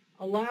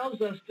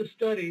 allows us to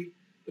study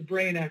the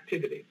brain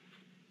activity.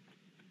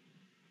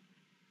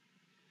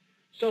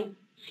 So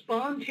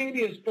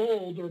spontaneous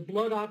BOLD, or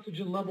blood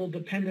oxygen level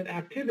dependent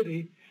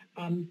activity,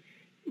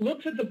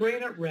 looks at the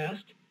brain at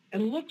rest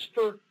and looks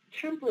for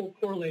temporal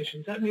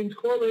correlations. That means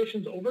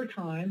correlations over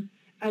time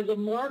as a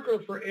marker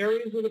for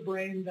areas of the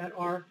brain that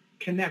are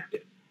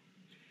connected.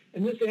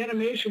 And this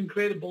animation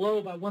created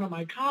below by one of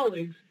my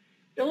colleagues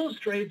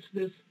illustrates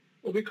this,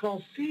 what we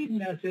call seed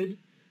method,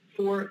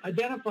 for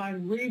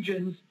identifying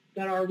regions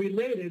that are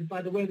related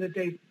by the way that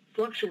they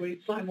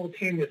fluctuate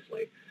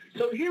simultaneously.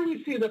 So here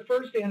we see the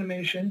first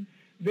animation,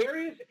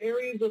 various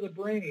areas of the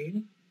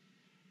brain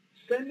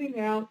sending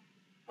out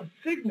a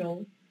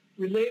signal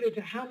related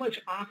to how much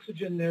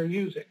oxygen they're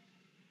using.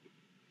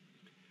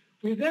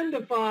 We then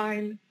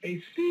define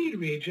a seed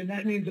region.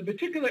 That means a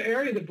particular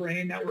area of the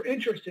brain that we're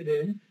interested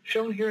in,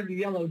 shown here in the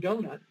yellow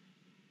donut.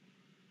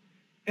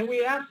 And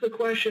we ask the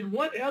question,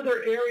 what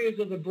other areas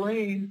of the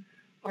brain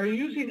are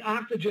using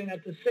oxygen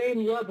at the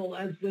same level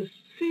as this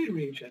seed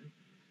region?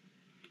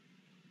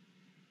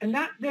 And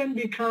that then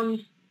becomes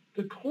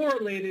the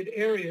correlated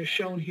area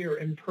shown here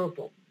in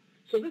purple.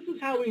 So this is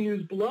how we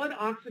use blood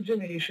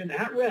oxygenation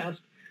at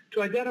rest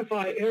to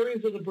identify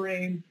areas of the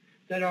brain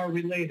that are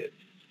related.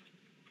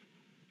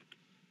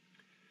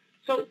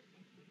 So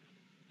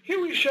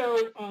here we show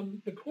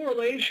the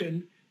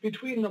correlation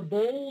between the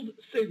BOLD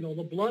signal,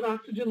 the blood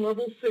oxygen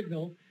level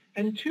signal,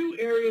 and two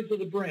areas of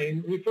the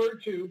brain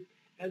referred to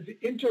as the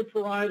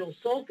interparietal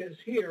sulcus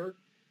here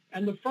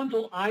and the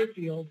frontal eye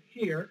field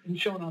here and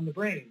shown on the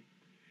brain.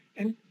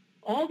 And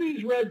all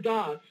these red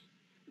dots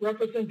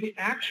represent the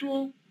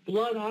actual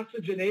blood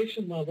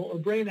oxygenation level or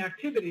brain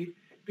activity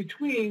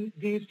between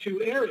these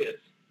two areas.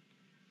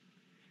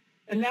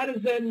 And that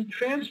is then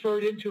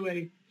transferred into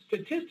a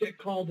statistic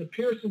called the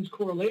Pearson's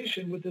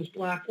correlation with this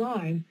black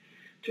line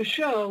to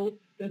show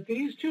that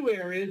these two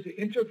areas, the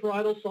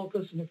interparietal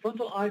sulcus and the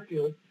frontal eye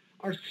field,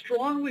 are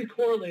strongly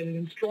correlated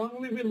and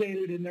strongly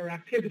related in their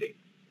activity.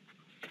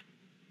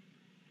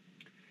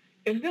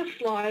 In this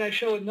slide, I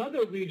show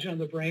another region of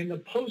the brain, the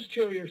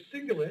posterior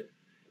cingulate,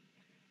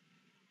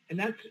 and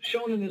that's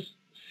shown in this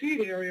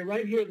seed area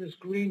right here, this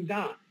green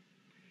dot.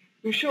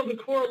 We show the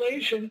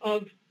correlation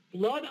of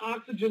blood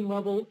oxygen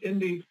level in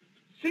the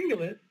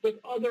cingulate with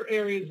other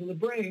areas of the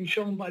brain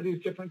shown by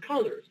these different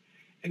colors.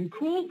 And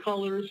cool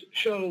colors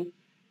show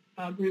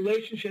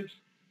relationships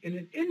in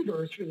an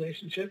inverse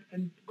relationship,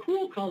 and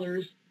cool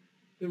colors,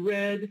 the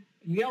red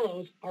and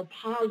yellows, are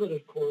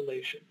positive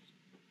correlations.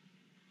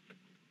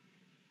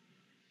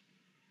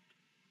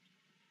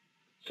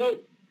 So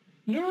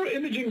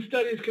neuroimaging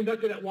studies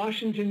conducted at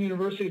Washington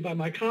University by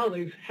my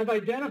colleagues have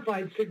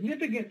identified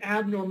significant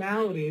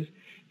abnormalities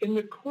in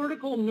the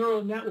cortical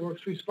neural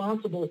networks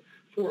responsible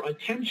for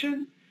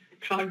attention,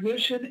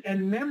 cognition,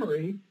 and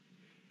memory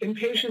in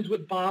patients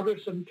with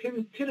bothersome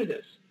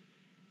tinnitus.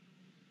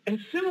 And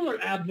similar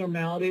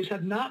abnormalities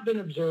have not been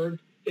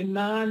observed in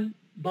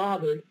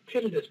non-bothered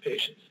tinnitus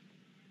patients.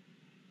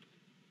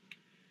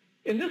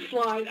 In this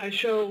slide, I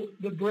show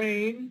the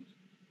brain,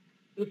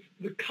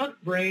 the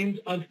cut brains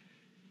of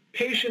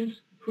patients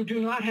who do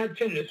not have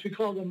tinnitus. We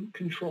call them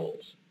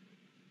controls.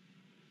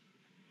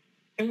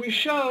 And we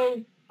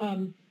show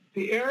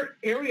the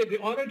area of the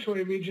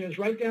auditory region is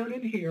right down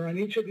in here on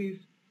each of these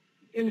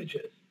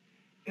images.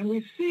 And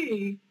we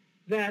see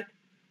that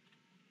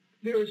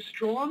there is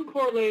strong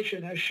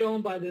correlation, as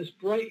shown by this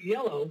bright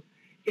yellow,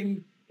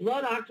 in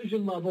blood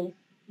oxygen level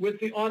with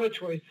the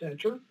auditory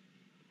center.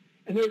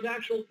 And there's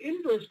actual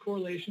inverse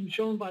correlation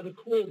shown by the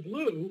cool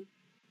blue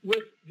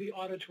with the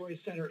auditory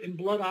center in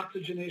blood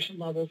oxygenation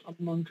levels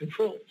among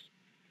controls.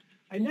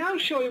 I now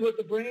show you what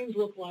the brains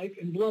look like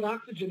and blood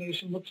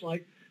oxygenation looks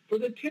like for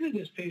the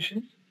tinnitus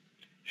patients,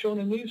 shown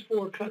in these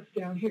four cuts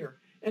down here.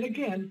 And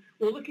again,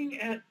 we're looking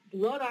at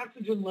blood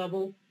oxygen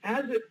level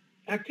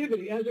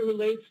activity as it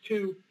relates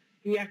to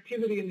the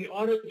activity in the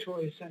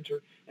auditory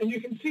center. And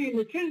you can see in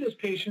the tinnitus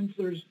patients,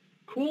 there's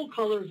cool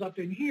colors up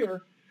in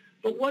here.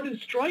 But what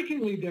is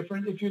strikingly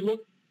different, if you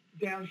look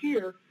down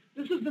here,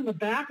 this is in the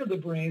back of the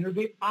brain, or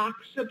the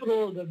occipital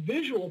or the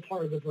visual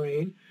part of the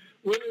brain,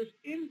 where there's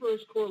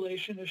inverse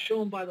correlation as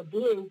shown by the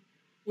blue,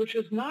 which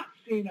is not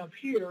seen up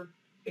here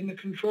in the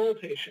control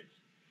patients.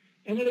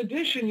 And in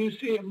addition, you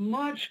see a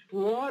much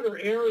broader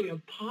area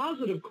of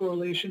positive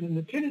correlation in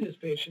the tinnitus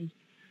patients,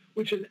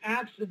 which is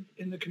absent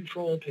in the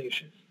control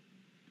patients.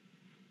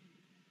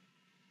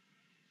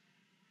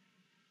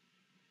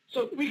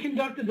 So we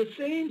conducted the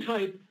same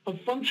type of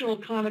functional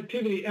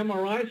connectivity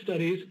MRI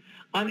studies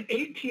on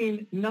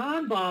 18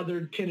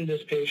 non-bothered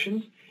tinnitus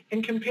patients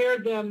and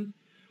compared them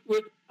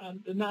with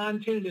the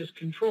non-tinnitus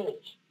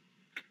controls.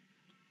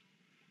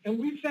 And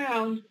we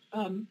found,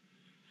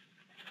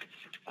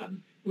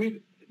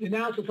 the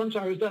analysis, was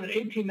done on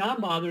 18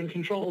 non-bothered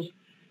controls,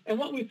 and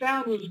what we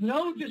found was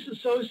no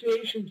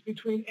disassociations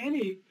between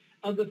any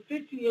of the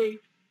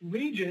 58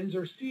 regions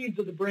or seeds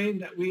of the brain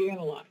that we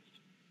analyzed.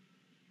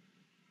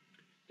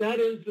 That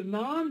is, the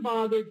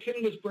non-bothered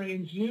tinnitus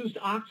brains used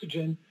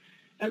oxygen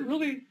at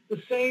really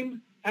the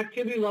same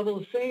activity level,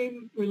 the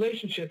same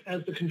relationship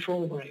as the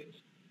control brains.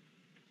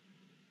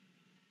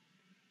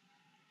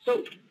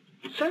 So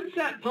since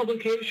that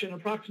publication,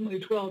 approximately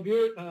 12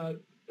 years,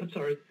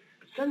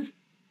 since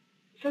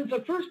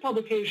the first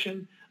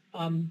publication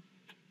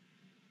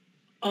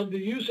of the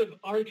use of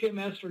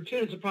rTMS for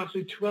tinnitus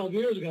approximately 12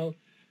 years ago,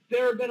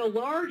 there have been a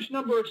large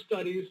number of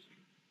studies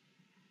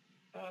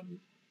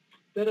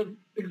that have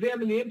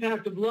examined the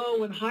impact of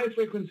low and high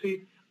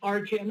frequency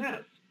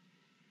rTMS.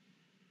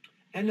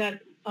 And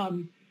that,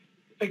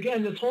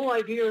 again, this whole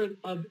idea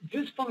of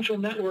dysfunctional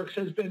networks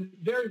has been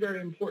very, very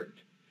important.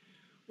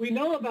 We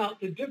know about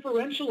the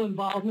differential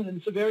involvement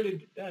and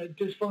severity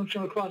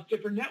dysfunction across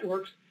different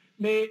networks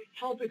may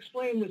help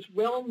explain this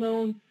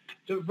well-known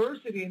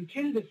diversity in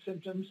tinnitus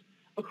symptoms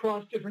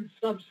across different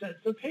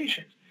subsets of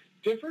patients.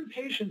 Different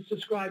patients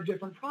describe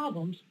different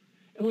problems,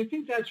 and we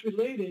think that's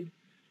related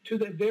to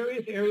the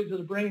various areas of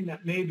the brain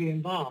that may be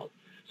involved.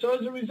 So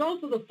as a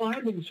result of the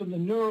findings from the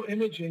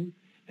neuroimaging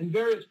and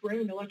various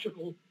brain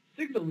electrical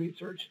signal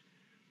research,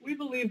 we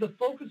believe the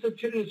focus of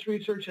tinnitus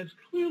research has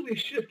clearly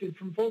shifted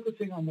from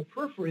focusing on the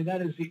periphery,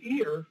 that is the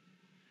ear,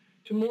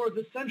 to more of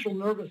the central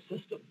nervous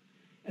system,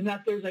 and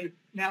that there's a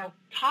now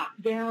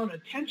top-down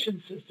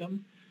attention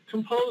system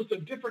composed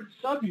of different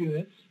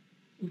subunits,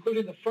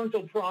 including the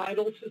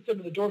frontal-parietal system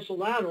and the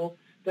dorsolateral,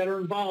 that are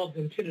involved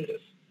in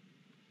tinnitus.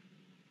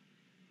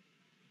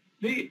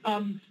 The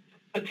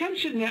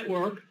attention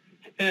network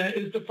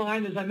is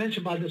defined, as I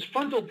mentioned, by this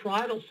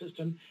frontal-parietal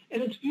system,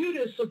 and it's viewed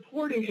as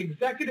supporting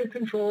executive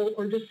control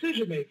or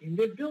decision-making,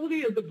 the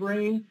ability of the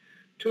brain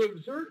to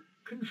exert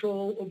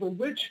control over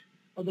which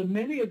of the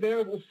many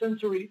available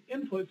sensory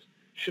inputs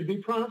should be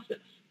processed.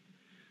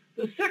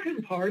 The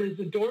second part is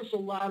the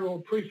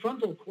dorsolateral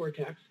prefrontal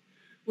cortex,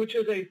 which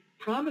is a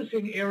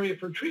promising area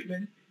for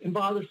treatment in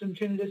bothersome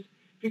tinnitus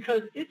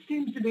because it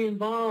seems to be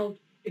involved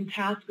in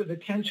tasks of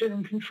attention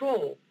and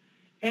control.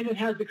 And it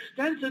has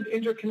extensive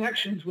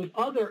interconnections with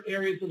other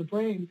areas of the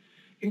brain,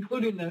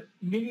 including the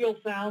medial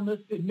thalamus,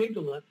 the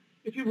amygdala,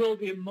 if you will,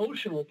 the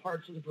emotional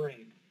parts of the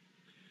brain.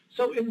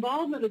 So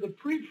involvement of the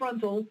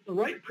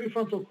right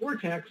prefrontal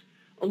cortex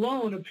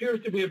alone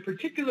appears to be of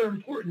particular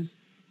importance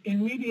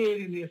in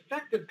mediating the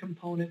affective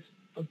components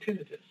of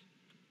tinnitus.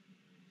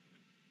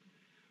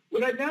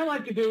 What I'd now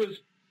like to do is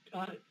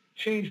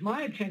change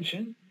my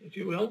attention, if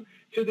you will,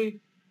 to the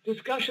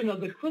discussion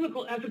of the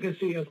clinical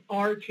efficacy of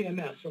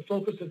rTMS, the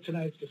focus of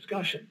tonight's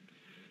discussion.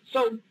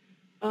 So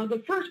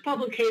the first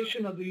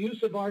publication of the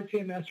use of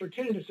rTMS for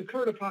tinnitus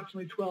occurred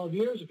approximately 12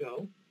 years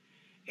ago,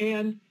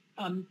 and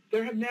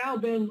there have now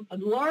been a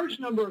large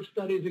number of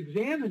studies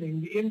examining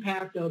the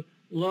impact of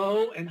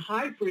low and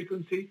high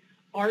frequency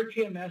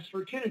rTMS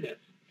for tinnitus.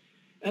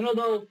 And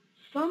although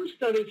some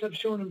studies have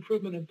shown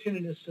improvement of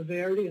tinnitus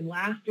severity and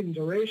lasting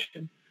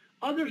duration,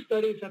 other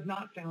studies have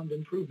not found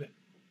improvement.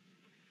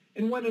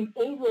 And when an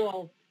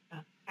overall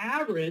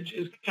average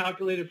is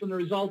calculated from the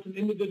results in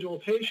individual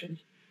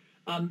patients,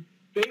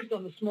 based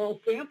on the small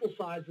sample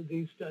size of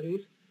these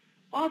studies,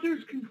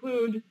 authors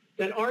conclude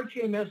that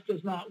rTMS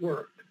does not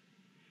work.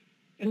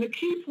 And the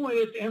key point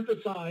is to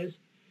emphasize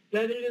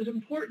that it is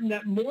important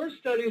that more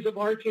studies of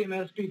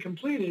rTMS be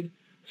completed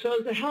so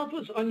as to help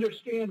us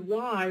understand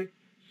why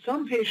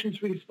some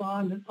patients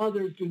respond and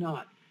others do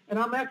not. And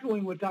I'm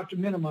echoing what Dr.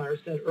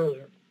 Mennemeier said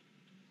earlier.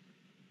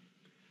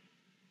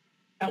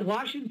 At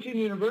Washington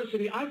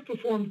University, I've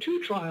performed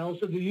 2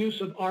 trials of the use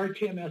of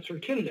rTMS for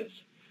tinnitus.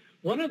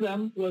 One of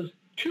them was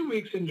 2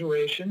 weeks in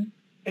duration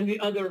and the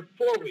other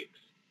 4 weeks.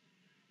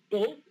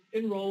 Both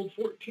enrolled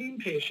 14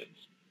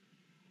 patients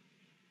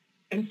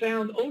and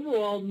found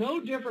overall no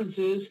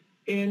differences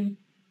in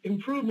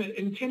improvement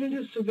in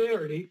tinnitus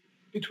severity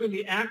between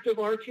the active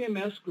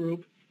rTMS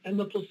group and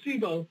the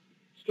placebo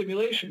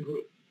stimulation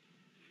group.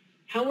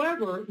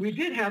 However, we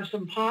did have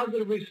some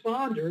positive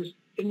responders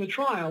in the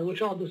trial,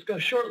 which I'll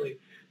discuss shortly.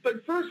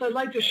 But first, I'd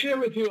like to share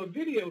with you a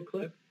video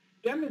clip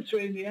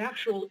demonstrating the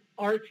actual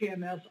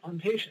rTMS on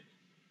patients.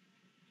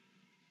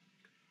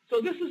 So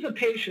this is a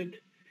patient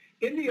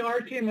in the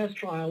rTMS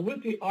trial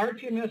with the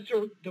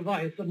rTMS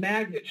device, the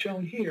magnet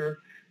shown here,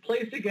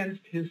 placed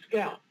against his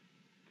scalp.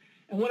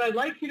 And what I'd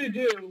like you to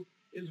do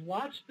is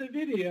watch the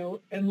video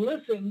and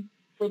listen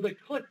for the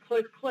click,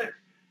 click, click.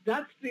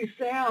 That's the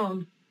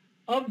sound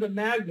of the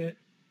magnet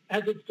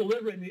as it's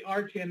delivering the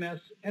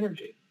rTMS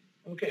energy.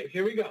 Okay,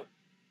 here we go.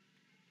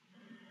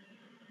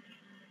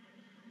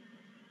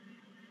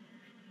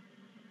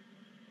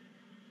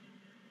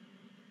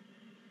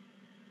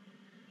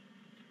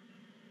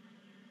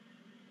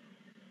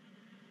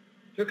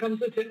 Here comes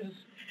the tinnitus.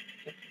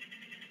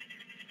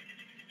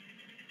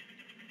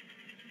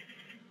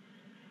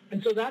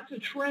 And so that's a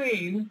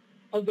train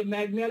of the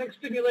magnetic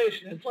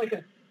stimulation. It's like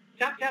a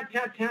tap, tap,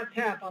 tap, tap,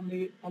 tap on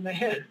the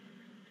head.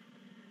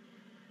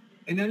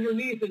 And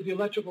underneath is the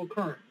electrical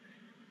current.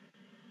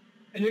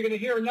 And you're going to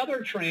hear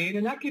another train,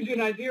 and that gives you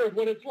an idea of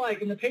what it's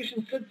like. And the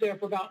patient sits there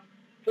for about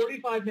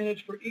 45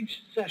 minutes for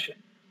each session.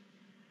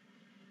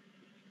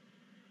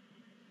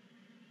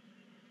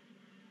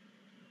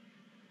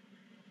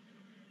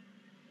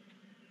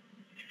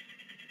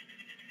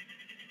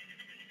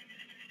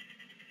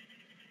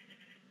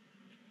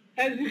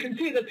 As you can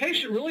see, the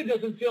patient really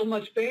doesn't feel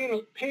much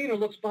pain or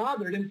looks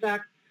bothered. In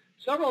fact,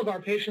 several of our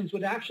patients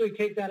would actually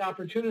take that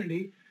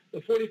opportunity,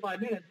 the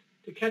 45 minutes,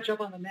 to catch up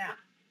on a nap.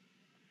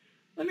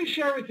 Let me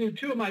share with you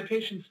two of my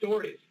patient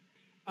stories.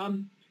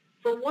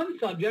 For one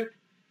subject,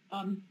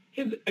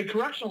 a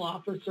correctional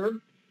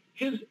officer,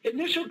 his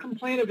initial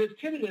complaint of his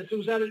tinnitus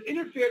was that it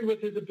interfered with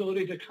his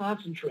ability to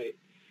concentrate.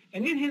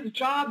 And in his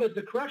job as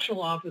a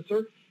correctional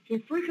officer, he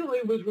frequently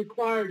was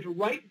required to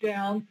write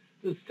down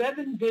the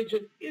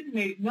 7-digit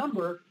inmate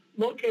number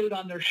located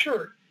on their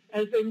shirt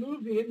as they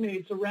moved the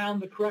inmates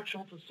around the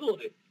correctional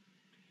facility.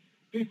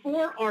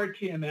 Before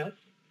rTMS,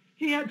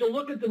 he had to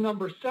look at the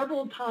number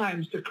several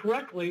times to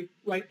correctly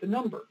write the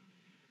number.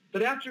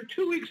 But after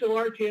 2 weeks of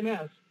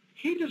rTMS,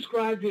 he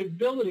described the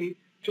ability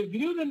to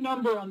view the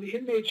number on the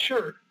inmate's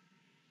shirt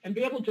and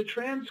be able to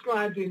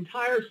transcribe the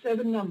entire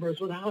 7 numbers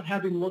without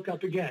having to look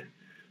up again.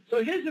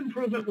 So his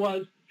improvement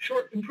was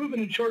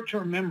improvement in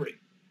short-term memory.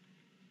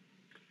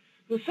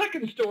 The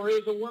second story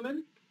is a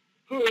woman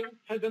who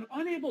had been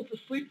unable to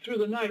sleep through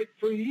the night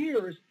for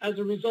years as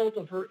a result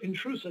of her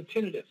intrusive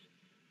tinnitus.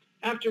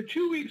 After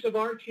 2 weeks of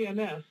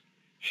rTMS,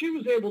 she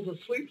was able to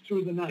sleep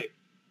through the night.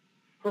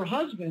 Her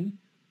husband,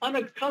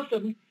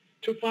 unaccustomed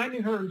to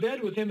finding her in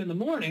bed with him in the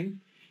morning,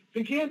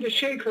 began to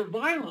shake her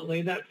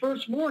violently that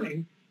first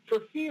morning for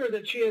fear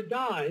that she had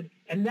died,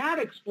 and that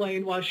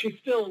explained why she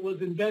still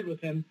was in bed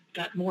with him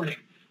that morning.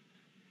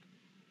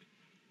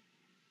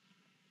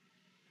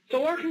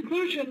 So our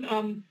conclusion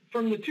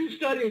from the two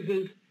studies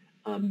is,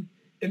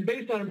 and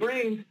based on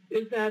brains,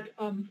 is that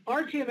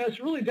rTMS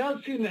really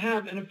does seem to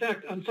have an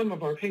effect on some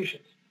of our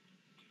patients.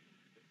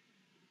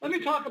 Let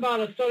me talk about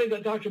a study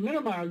that Dr.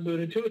 Mennemeier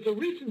alluded to. It's a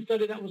recent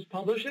study that was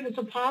published, and it's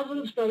a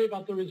positive study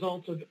about the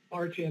results of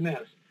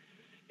rTMS.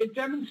 It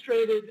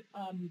demonstrated,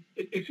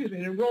 it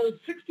enrolled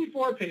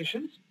 64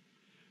 patients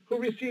who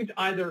received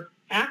either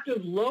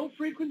active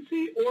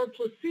low-frequency or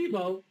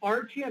placebo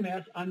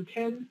rTMS on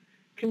 10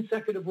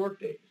 consecutive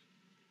workdays.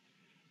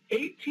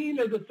 18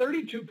 of the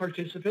 32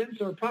 participants,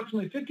 or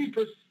approximately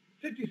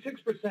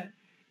 56%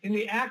 in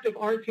the active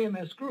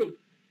rTMS group,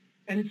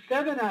 and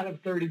 7 out of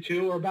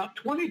 32, or about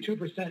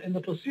 22% in the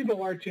placebo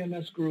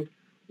rTMS group,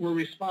 were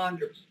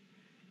responders.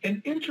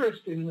 And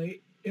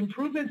interestingly,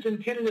 improvements in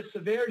tinnitus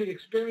severity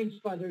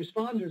experienced by the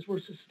responders were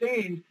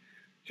sustained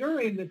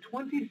during the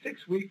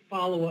 26-week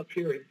follow-up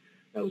period.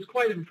 That was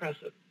quite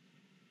impressive.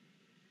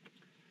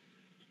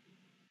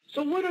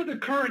 So what are the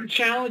current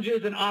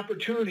challenges and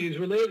opportunities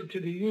related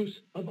to the use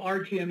of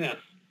rTMS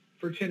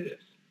for tinnitus?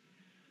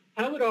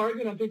 I would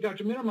argue, and I think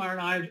Dr. Mennemeier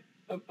and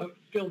I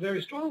feel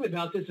very strongly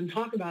about this and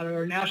talk about it at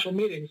our national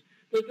meetings,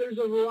 that there's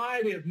a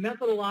variety of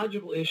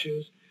methodological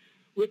issues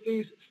with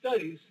these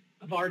studies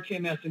of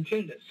rTMS and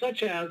tinnitus,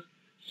 such as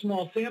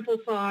small sample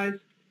size,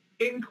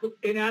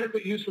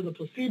 inadequate use of the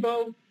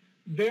placebo,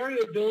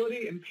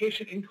 variability in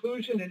patient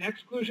inclusion and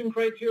exclusion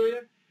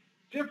criteria,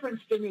 different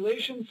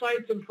stimulation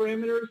sites and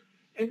parameters,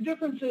 and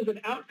differences in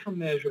outcome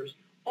measures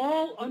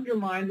all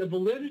undermine the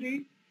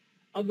validity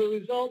of the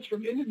results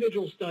from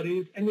individual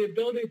studies and the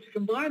ability to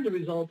combine the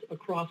results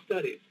across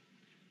studies.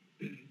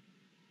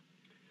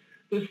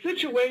 The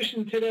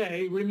situation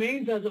today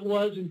remains as it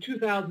was in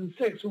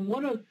 2006 when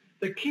one of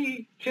the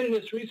key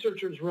tinnitus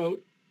researchers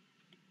wrote,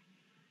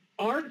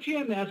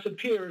 rTMS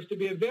appears to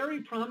be a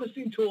very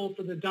promising tool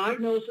for the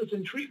diagnosis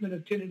and treatment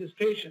of tinnitus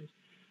patients.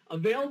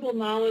 Available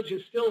knowledge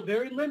is still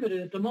very limited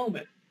at the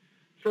moment.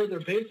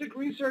 Further basic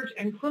research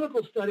and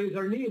clinical studies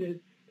are needed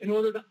in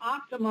order to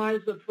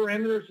optimize the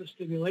parameters of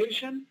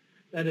stimulation,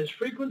 that is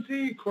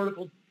frequency,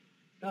 cortical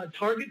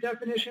target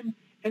definition,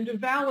 and to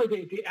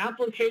validate the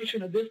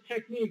application of this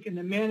technique in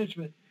the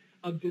management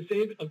of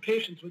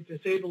patients with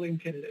disabling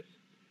tinnitus.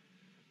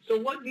 So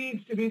what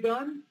needs to be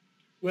done?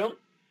 Well,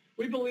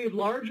 we believe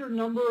larger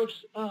number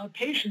of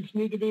patients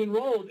need to be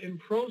enrolled in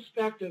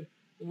prospective,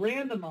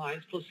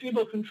 randomized,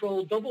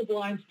 placebo-controlled,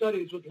 double-blind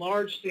studies with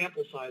large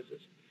sample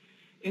sizes.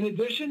 In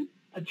addition,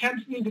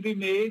 attempts need to be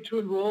made to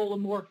enroll a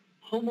more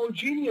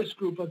homogeneous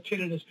group of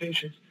tinnitus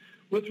patients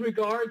with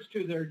regards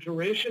to their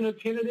duration of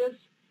tinnitus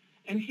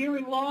and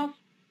hearing loss,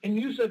 and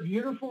use of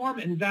uniform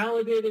and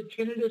validated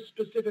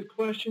tinnitus-specific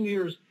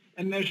questionnaires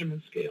and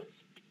measurement scales.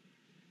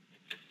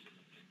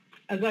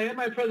 As I end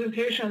my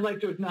presentation, I'd like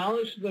to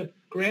acknowledge the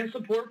grant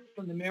support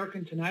from the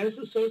American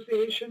Tinnitus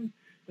Association,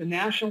 the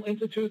National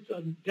Institutes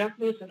of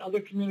Deafness and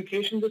Other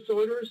Communication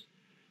Disorders,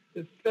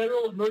 the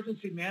Federal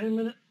Emergency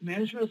Management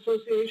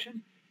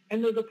Association,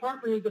 and the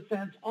Department of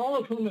Defense, all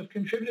of whom have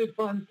contributed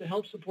funds to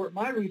help support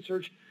my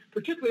research,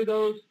 particularly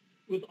those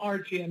with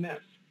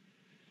rTMS.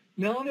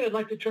 Melanie, I'd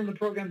like to turn the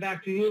program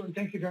back to you, and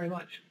thank you very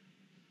much.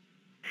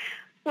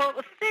 Well,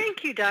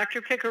 thank you,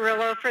 Dr.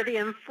 Piccirillo, for the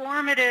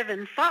informative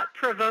and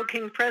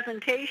thought-provoking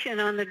presentation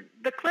on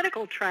the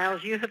clinical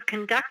trials you have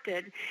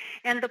conducted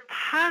and the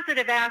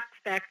positive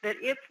aspect that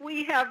if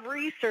we have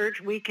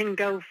research, we can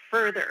go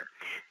further.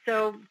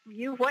 So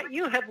what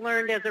you have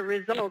learned as a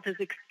result is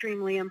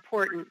extremely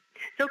important.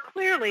 So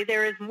clearly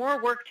there is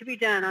more work to be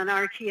done on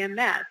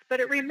rTMS, but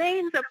it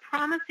remains a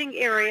promising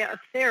area of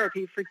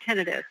therapy for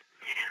tinnitus.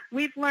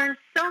 We've learned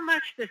so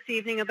much this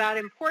evening about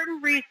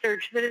important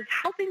research that is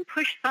helping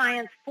push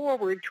science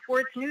forward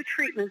towards new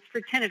treatments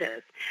for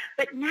tinnitus.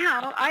 But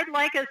now I'd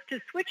like us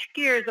to switch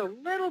gears a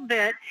little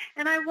bit,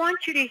 and I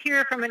want you to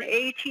hear from an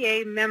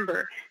ATA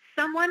member,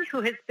 someone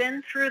who has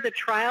been through the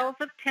trials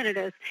of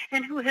tinnitus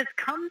and who has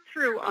come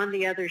through on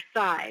the other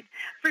side.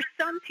 For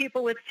some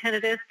people with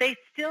tinnitus, they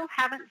still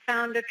haven't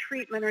found a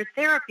treatment or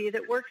therapy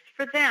that works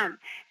for them.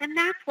 And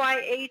that's why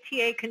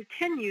ATA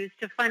continues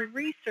to fund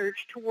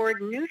research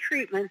toward new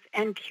treatments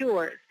and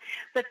cures.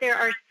 But there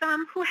are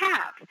some who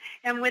have.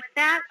 And with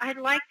that, I'd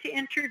like to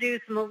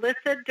introduce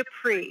Melissa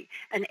Dupree,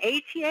 an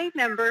ATA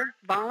member,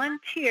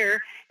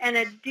 volunteer, and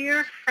a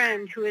dear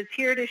friend who is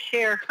here to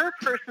share her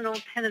personal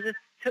tinnitus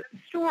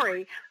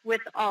story with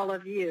all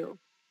of you.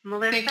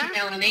 Melissa? Thank you,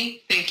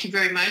 Melanie. Thank you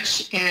very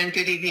much, and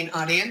good evening,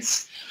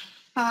 audience.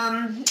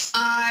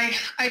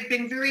 I've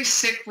been very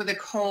sick with a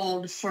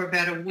cold for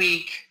about a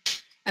week,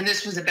 and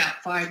this was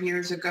about 5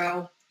 years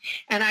ago,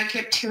 and I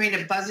kept hearing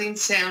a buzzing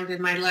sound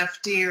in my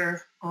left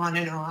ear on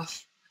and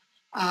off.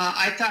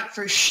 I thought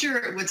for sure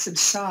it would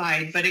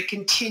subside, but it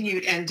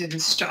continued and didn't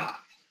stop.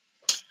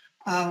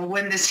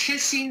 When this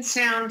hissing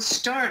sound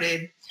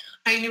started,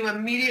 I knew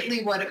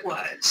immediately what it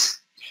was.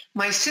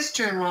 My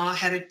sister-in-law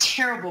had a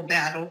terrible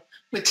battle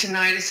with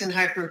tinnitus and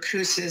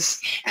hyperacusis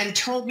and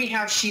told me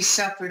how she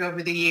suffered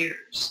over the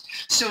years.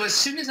 So as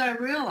soon as I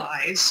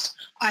realized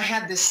I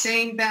had the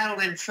same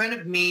battle in front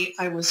of me,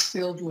 I was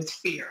filled with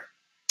fear.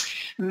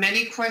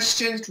 Many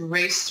questions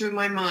raced through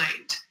my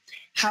mind.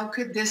 How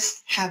could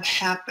this have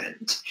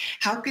happened?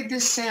 How could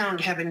this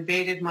sound have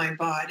invaded my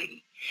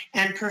body?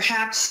 And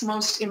perhaps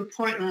most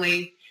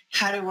importantly,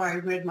 how do I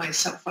rid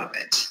myself of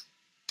it?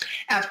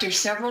 After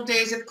several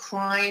days of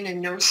crying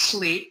and no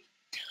sleep,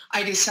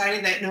 I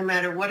decided that no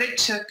matter what it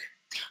took,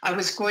 I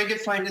was going to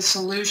find a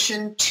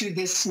solution to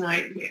this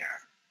nightmare.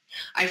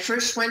 I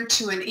first went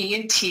to an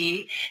ENT,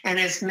 and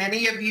as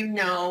many of you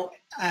know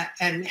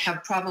and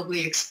have probably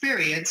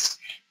experienced,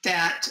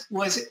 that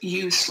was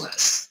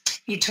useless.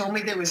 He told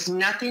me there was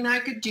nothing I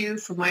could do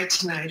for my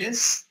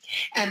tinnitus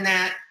and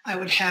that I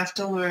would have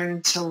to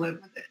learn to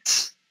live with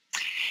it.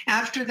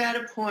 After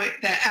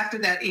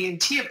that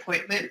ENT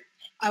appointment,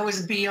 I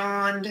was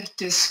beyond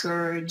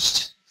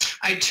discouraged.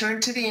 I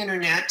turned to the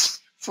internet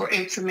for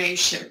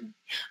information.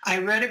 I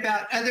read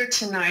about other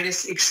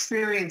tinnitus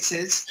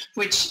experiences,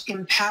 which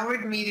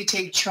empowered me to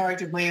take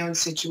charge of my own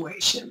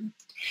situation.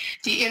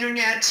 The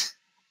internet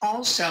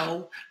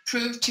also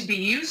proved to be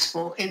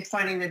useful in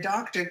finding a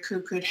doctor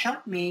who could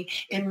help me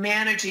in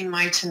managing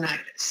my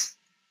tinnitus.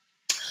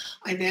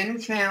 I then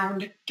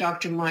found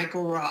Dr.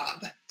 Michael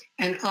Robb,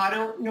 an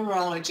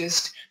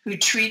otoneurologist who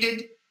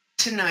treated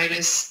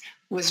tinnitus,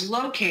 was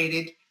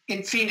located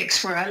in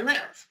Phoenix, where I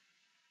live.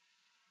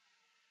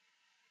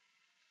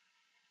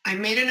 I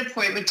made an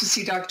appointment to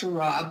see Dr.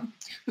 Robb,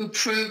 who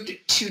proved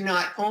to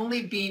not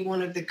only be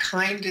one of the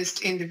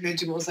kindest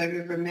individuals I've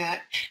ever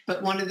met,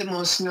 but one of the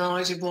most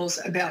knowledgeable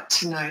about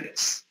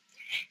tinnitus.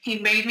 He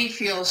made me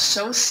feel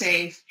so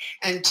safe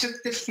and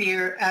took the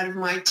fear out of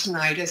my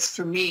tinnitus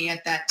for me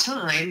at that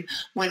time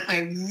when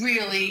I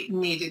really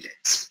needed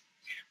it.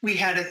 We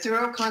had a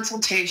thorough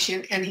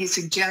consultation, and he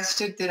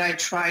suggested that I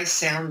try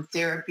sound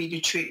therapy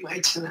to treat my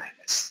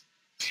tinnitus.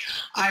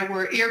 I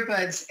wore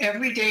earbuds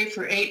every day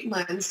for 8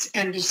 months,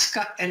 and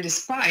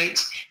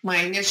despite my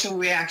initial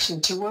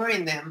reaction to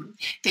wearing them,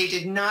 they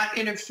did not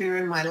interfere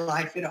in my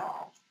life at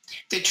all.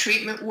 The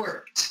treatment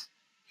worked.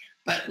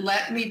 But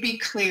let me be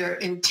clear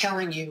in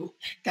telling you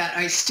that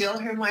I still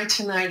hear my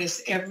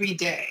tinnitus every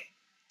day.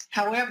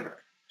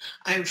 However,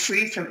 I'm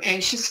free from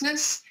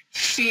anxiousness,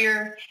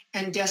 fear,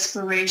 and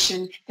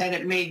desperation that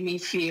it made me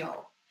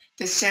feel.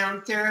 The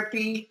sound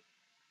therapy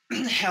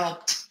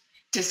helped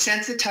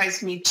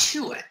desensitize me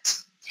to it.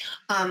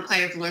 I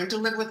have learned to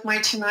live with my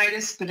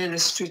tinnitus, but in a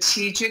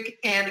strategic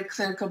and a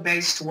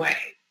clinical-based way.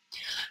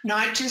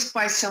 Not just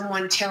by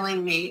someone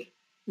telling me,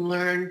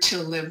 learn to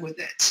live with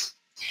it.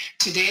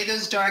 Today,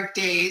 those dark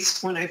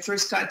days when I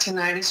first got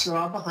tinnitus are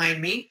all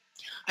behind me.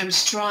 I'm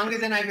stronger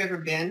than I've ever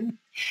been,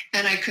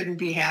 and I couldn't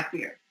be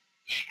happier.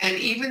 And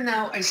even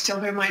though I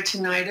still hear my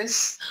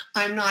tinnitus,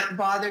 I'm not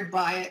bothered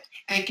by it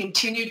and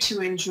continue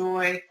to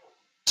enjoy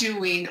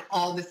doing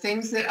all the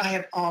things that I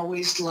have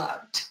always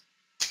loved.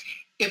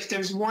 If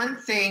there's one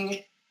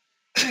thing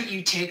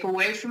you take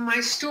away from my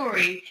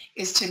story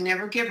is to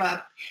never give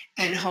up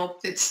and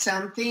hope that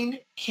something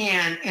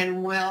can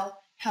and will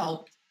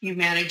help you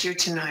manage your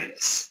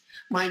tinnitus.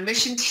 My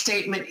mission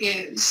statement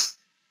is,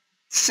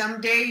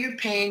 someday your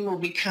pain will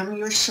become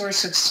your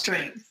source of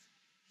strength.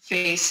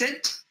 Face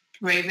it,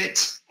 brave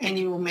it, and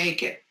you will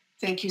make it.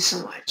 Thank you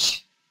so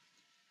much.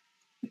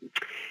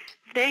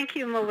 Thank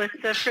you,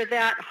 Melissa, for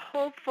that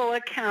hopeful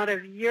account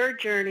of your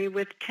journey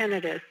with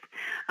tinnitus.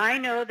 I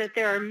know that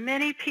there are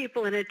many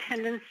people in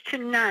attendance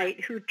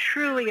tonight who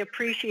truly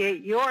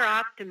appreciate your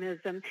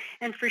optimism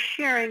and for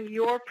sharing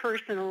your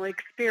personal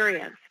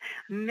experience.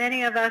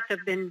 Many of us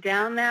have been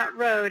down that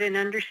road and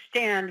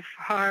understand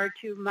far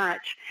too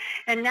much.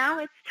 And now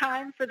it's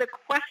time for the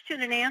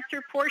question and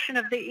answer portion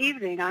of the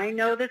evening. I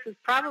know this is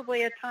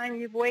probably a time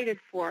you've waited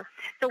for.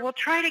 So we'll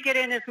try to get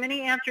in as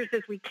many answers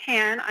as we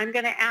can. I'm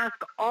going to ask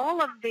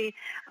all of the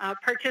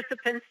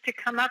participants to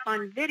come up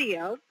on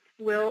video.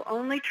 We'll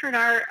only turn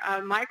our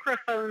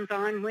microphones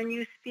on when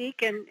you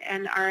speak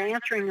and are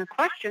answering a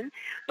question,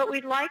 but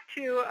we'd like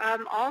to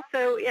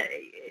also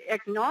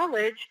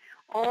acknowledge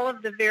all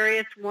of the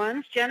various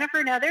ones.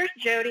 Jennifer, now there's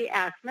Jody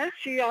Asmus.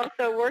 She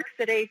also works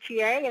at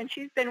ATA, and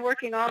she's been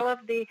working all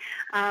of the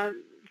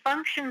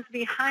functions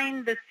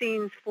behind the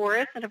scenes for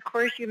us. And of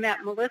course, you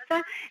met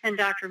Melissa and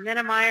Dr.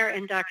 Mennemeier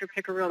and Dr.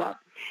 Piccirillo.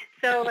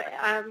 So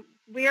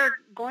we are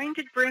going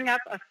to bring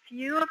up a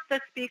few of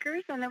the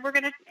speakers, and then we're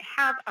going to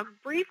have a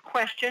brief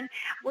question.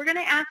 We're going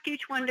to ask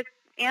each one to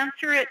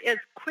answer it as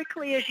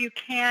quickly as you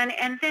can,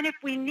 and then if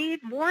we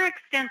need more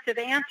extensive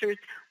answers,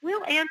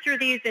 we'll answer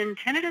these in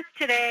Tinnitus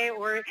Today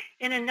or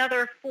in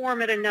another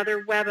form at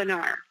another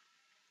webinar.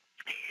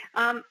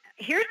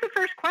 Here's the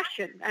first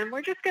question, and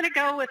we're just going to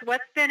go with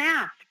what's been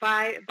asked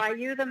by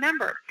you, the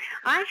member.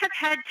 I have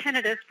had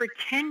tinnitus for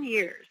 10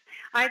 years.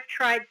 I've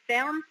tried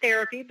sound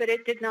therapy, but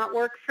it did not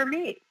work for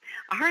me.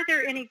 Are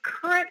there any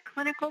current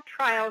clinical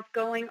trials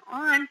going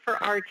on for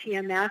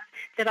rTMS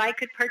that I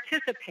could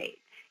participate?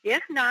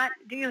 If not,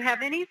 do you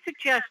have any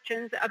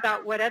suggestions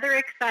about what other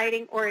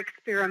exciting or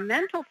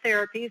experimental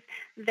therapies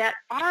that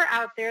are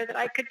out there that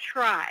I could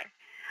try?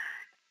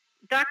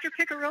 Dr.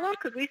 Piccirillo,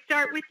 could we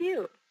start with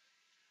you?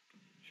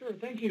 Sure,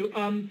 thank you.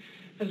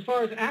 As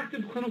far as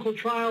active clinical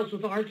trials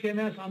with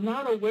rTMS, I'm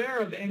not aware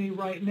of any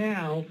right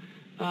now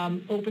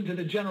open to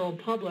the general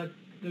public.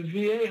 The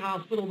VA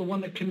hospital, the one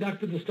that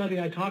conducted the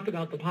study I talked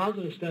about, the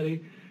positive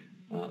study,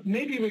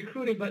 may be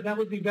recruiting, but that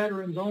would be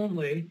veterans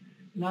only,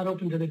 not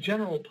open to the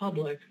general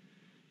public.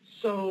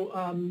 So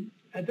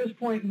at this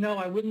point, no,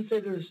 I wouldn't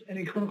say there's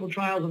any clinical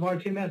trials of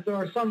rTMS. There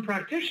are some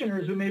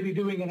practitioners who may be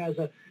doing it as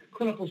a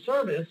clinical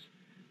service.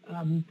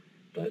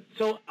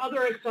 So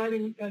other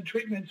exciting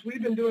treatments,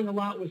 we've been doing a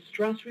lot with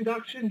stress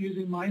reduction,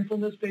 using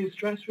mindfulness-based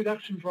stress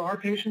reduction for our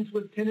patients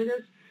with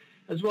tinnitus,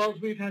 as well as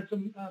we've had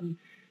some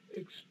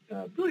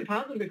really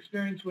positive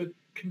experience with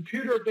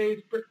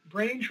computer-based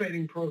brain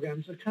training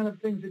programs, the kind of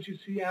things that you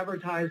see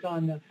advertised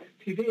on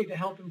TV to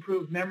help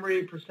improve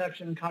memory,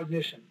 perception, and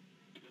cognition.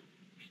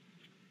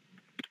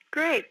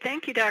 Great.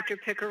 Thank you, Dr.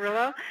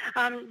 Piccirillo.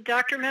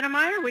 Dr.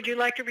 Mennemeier, would you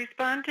like to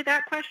respond to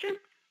that question?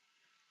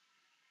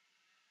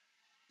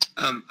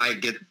 I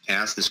get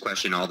asked this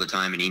question all the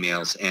time in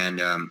emails, and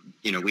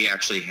we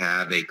actually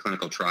have a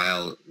clinical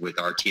trial with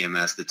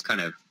rTMS that's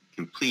kind of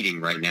completing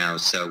right now,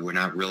 so we're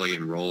not really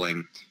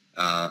enrolling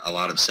a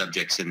lot of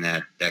subjects in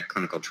that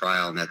clinical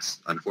trial, and that's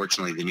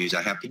unfortunately the news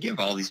I have to give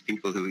all these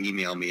people who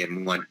email me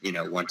and want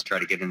to try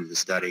to get into the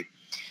study.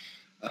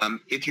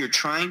 If you're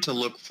trying to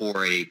look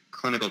for a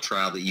clinical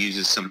trial that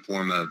uses some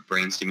form of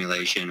brain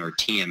stimulation or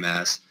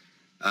TMS,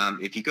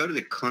 if you go to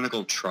the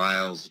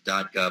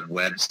clinicaltrials.gov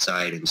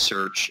website and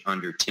search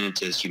under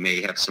tinnitus, you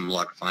may have some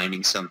luck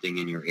finding something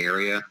in your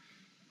area.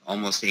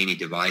 Almost any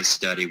device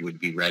study would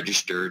be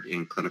registered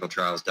in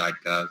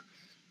clinicaltrials.gov,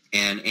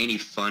 and any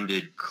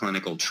funded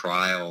clinical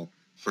trial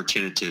for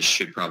tinnitus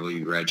should probably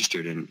be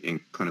registered in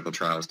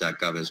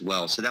clinicaltrials.gov as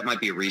well. So that might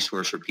be a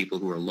resource for people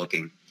who are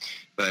looking.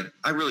 But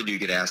I really do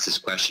get asked this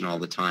question all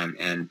the time,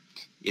 and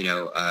we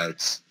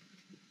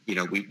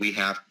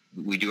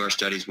do our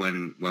studies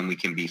when we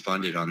can be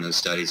funded on those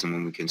studies and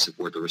when we can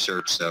support the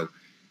research. So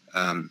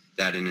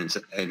that in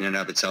and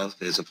of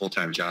itself is a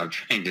full-time job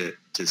trying to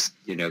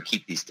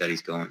keep these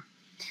studies going.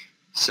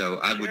 So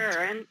I would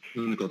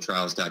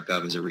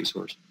clinicaltrials.gov as a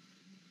resource.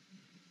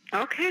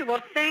 Okay,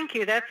 well, thank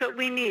you. That's what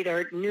we need,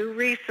 are new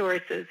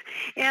resources.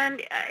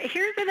 And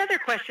here's another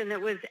question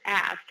that was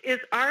asked. Is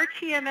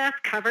rTMS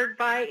covered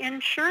by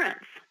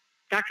insurance?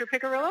 Dr.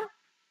 Piccirillo?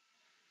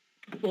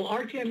 Well,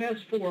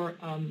 rTMS for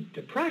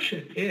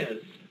depression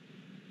is,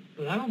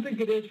 but I don't think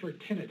it is for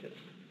tinnitus.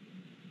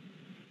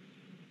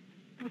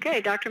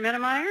 Okay, Dr.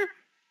 Mennemeier?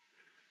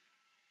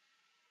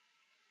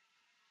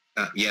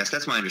 Yes,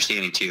 that's my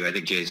understanding too. I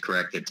think Jay is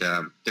correct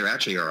that there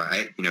actually are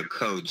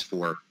codes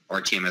for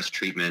rTMS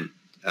treatment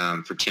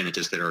for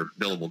tinnitus that are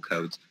billable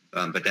codes,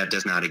 but that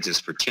does not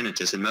exist for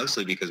tinnitus, and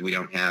mostly because we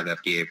don't have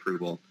FDA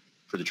approval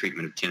for the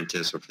treatment of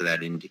tinnitus or for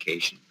that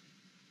indication.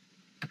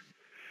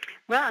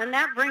 Well, and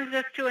that brings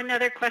us to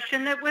another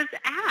question that was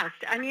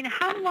asked. I mean,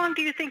 how long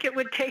do you think it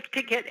would take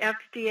to get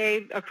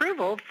FDA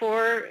approval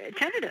for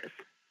tinnitus?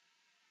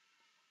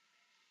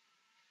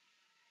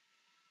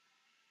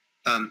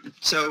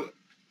 So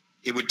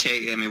it would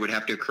take, it would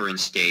have to occur in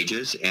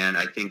stages, and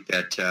I think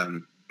that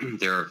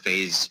there are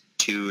phase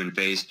 2 and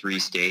phase 3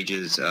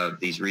 stages of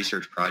these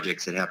research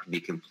projects that have to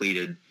be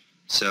completed.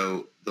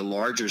 So the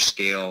larger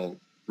scale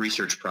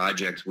research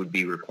projects would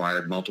be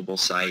required multiple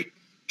site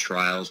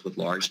trials with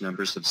large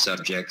numbers of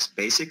subjects,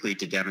 basically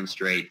to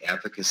demonstrate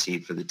efficacy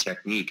for the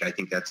technique. I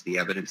think that's the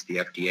evidence the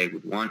FDA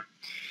would want.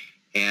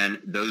 And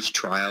those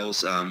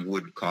trials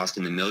would cost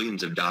in the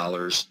millions of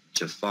dollars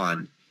to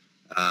fund.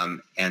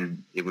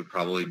 And it would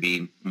probably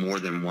be more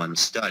than one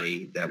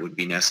study that would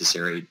be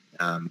necessary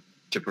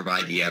to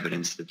provide the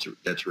evidence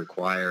that's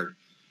required.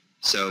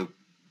 So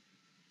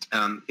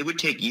it would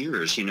take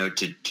years,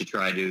 to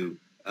try to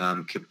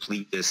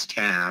complete this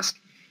task.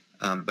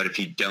 But if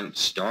you don't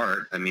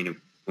start, it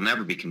will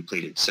never be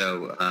completed.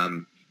 So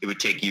it would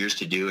take years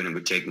to do, and it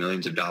would take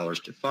millions of dollars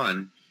to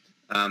fund.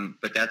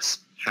 But that's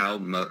how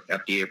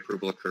FDA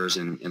approval occurs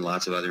in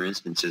lots of other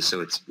instances.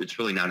 So it's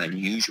really not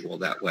unusual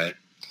that way.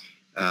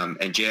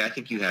 And Jay, I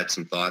think you had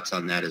some thoughts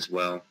on that as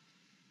well.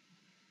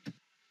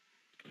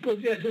 Well,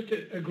 yeah, just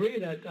to agree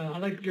that I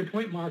like your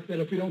point, Mark,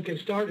 that if we don't get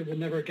started, we'll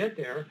never get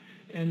there,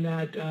 and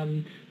that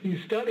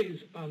these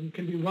studies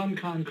can be run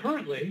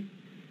concurrently,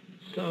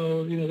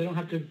 so they don't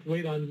have to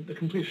wait on the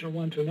completion of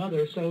one to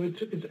another. So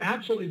it's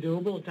absolutely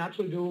doable. It's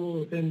absolutely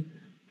doable within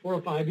 4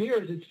 or 5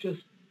 years. It's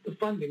just the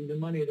funding, the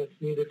money that's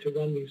needed to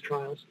run these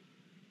trials.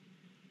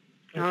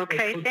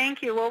 Okay,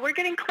 thank you. Well, we're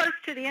getting close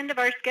to the end of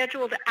our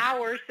scheduled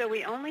hour, so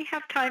we only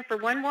have time for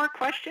one more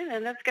question,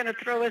 and that's going to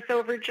throw us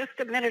over just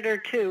a minute or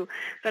two.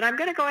 But I'm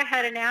going to go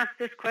ahead and ask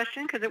this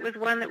question because it was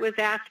one that was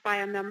asked by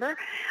a member.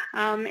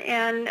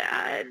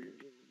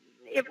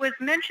 It was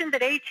mentioned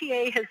that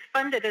ATA has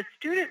funded a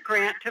student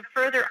grant to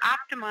further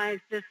optimize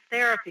this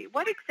therapy.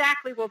 What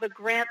exactly will the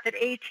grant that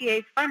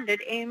ATA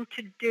funded aim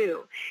to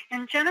do?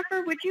 And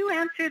Jennifer, would you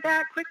answer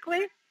that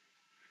quickly?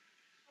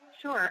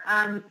 Sure.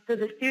 So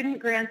the student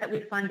grant that we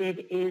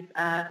funded is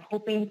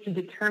hoping to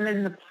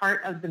determine the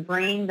part of the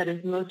brain that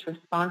is most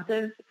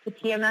responsive to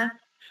TMS.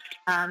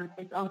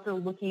 It's also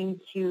looking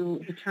to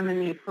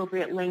determine the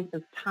appropriate length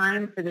of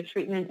time for the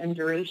treatment and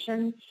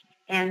duration,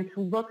 and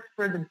to look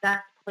for the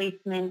best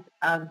placement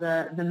of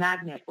the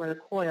magnet or the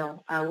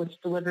coil,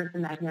 which delivers the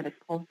magnetic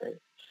pulses.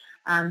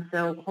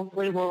 So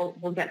hopefully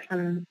we'll get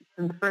some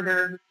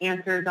further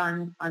answers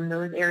on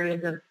those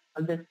areas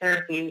of this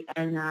therapy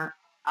and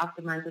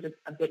optimize it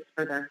a bit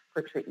further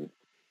for treatment.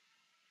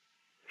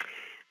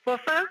 Well,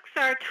 folks,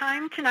 our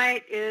time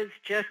tonight is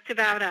just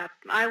about up.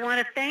 I want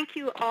to thank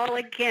you all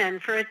again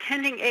for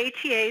attending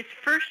ATA's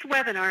first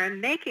webinar and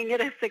making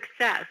it a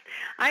success.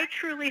 I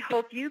truly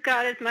hope you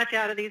got as much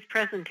out of these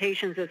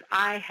presentations as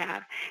I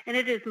have, and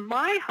it is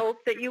my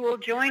hope that you will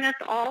join us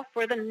all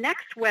for the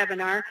next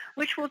webinar,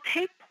 which will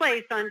take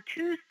place on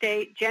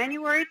Tuesday,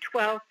 January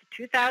 12th,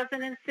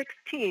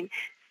 2016.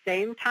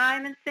 Same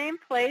time and same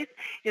place.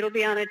 It'll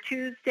be on a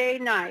Tuesday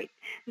night.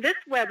 This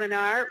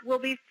webinar will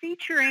be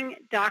featuring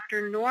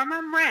Dr.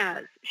 Norma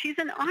Mraz. She's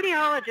an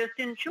audiologist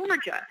in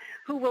Georgia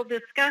who will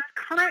discuss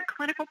current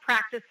clinical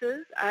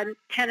practices on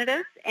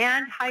tinnitus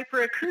and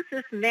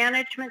hyperacusis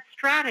management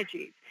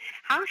strategies,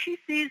 how she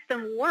sees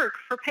them work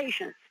for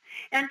patients.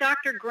 And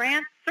Dr.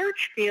 Grant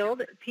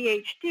Searchfield,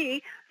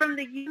 Ph.D., from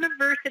the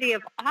University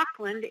of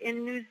Auckland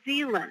in New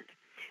Zealand,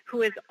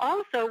 who is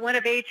also one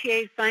of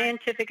ATA's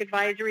Scientific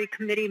Advisory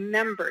Committee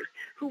members,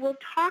 who will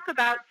talk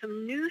about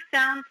some new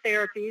sound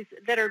therapies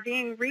that are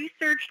being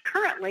researched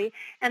currently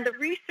and the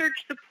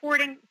research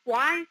supporting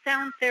why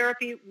sound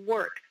therapy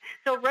works.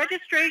 So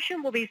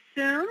registration will be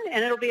soon,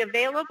 and it'll be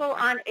available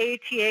on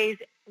ATA's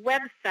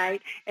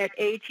website at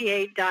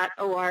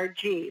ata.org.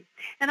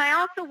 And I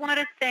also want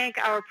to thank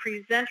our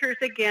presenters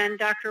again,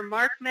 Dr.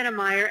 Mark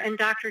Mennemeier and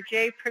Dr.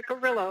 Jay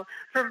Piccirillo,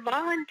 for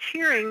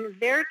volunteering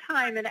their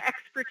time and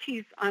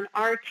expertise on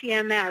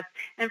rTMS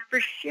and for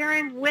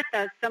sharing with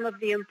us some of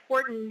the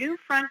important new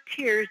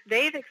frontiers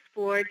they've explored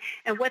explored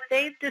and what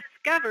they've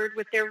discovered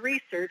with their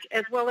research,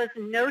 as well as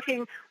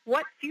noting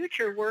what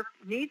future work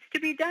needs to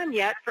be done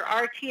yet for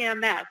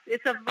rTMS.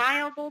 It's a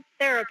viable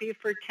therapy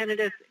for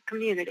tinnitus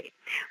community.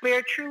 We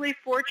are truly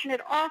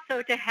fortunate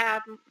also to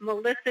have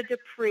Melissa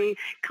Dupree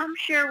come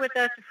share with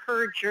us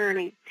her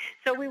journey.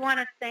 So we want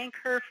to thank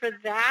her for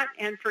that,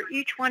 and for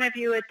each one of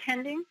you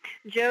attending.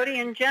 Jody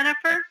and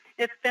Jennifer,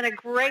 it's been a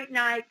great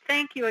night.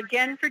 Thank you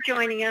again for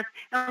joining us,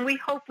 and we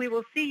hope we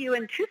will see you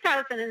in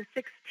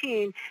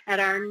 2016 at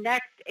our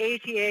next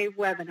ATA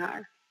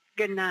webinar.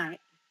 Good night.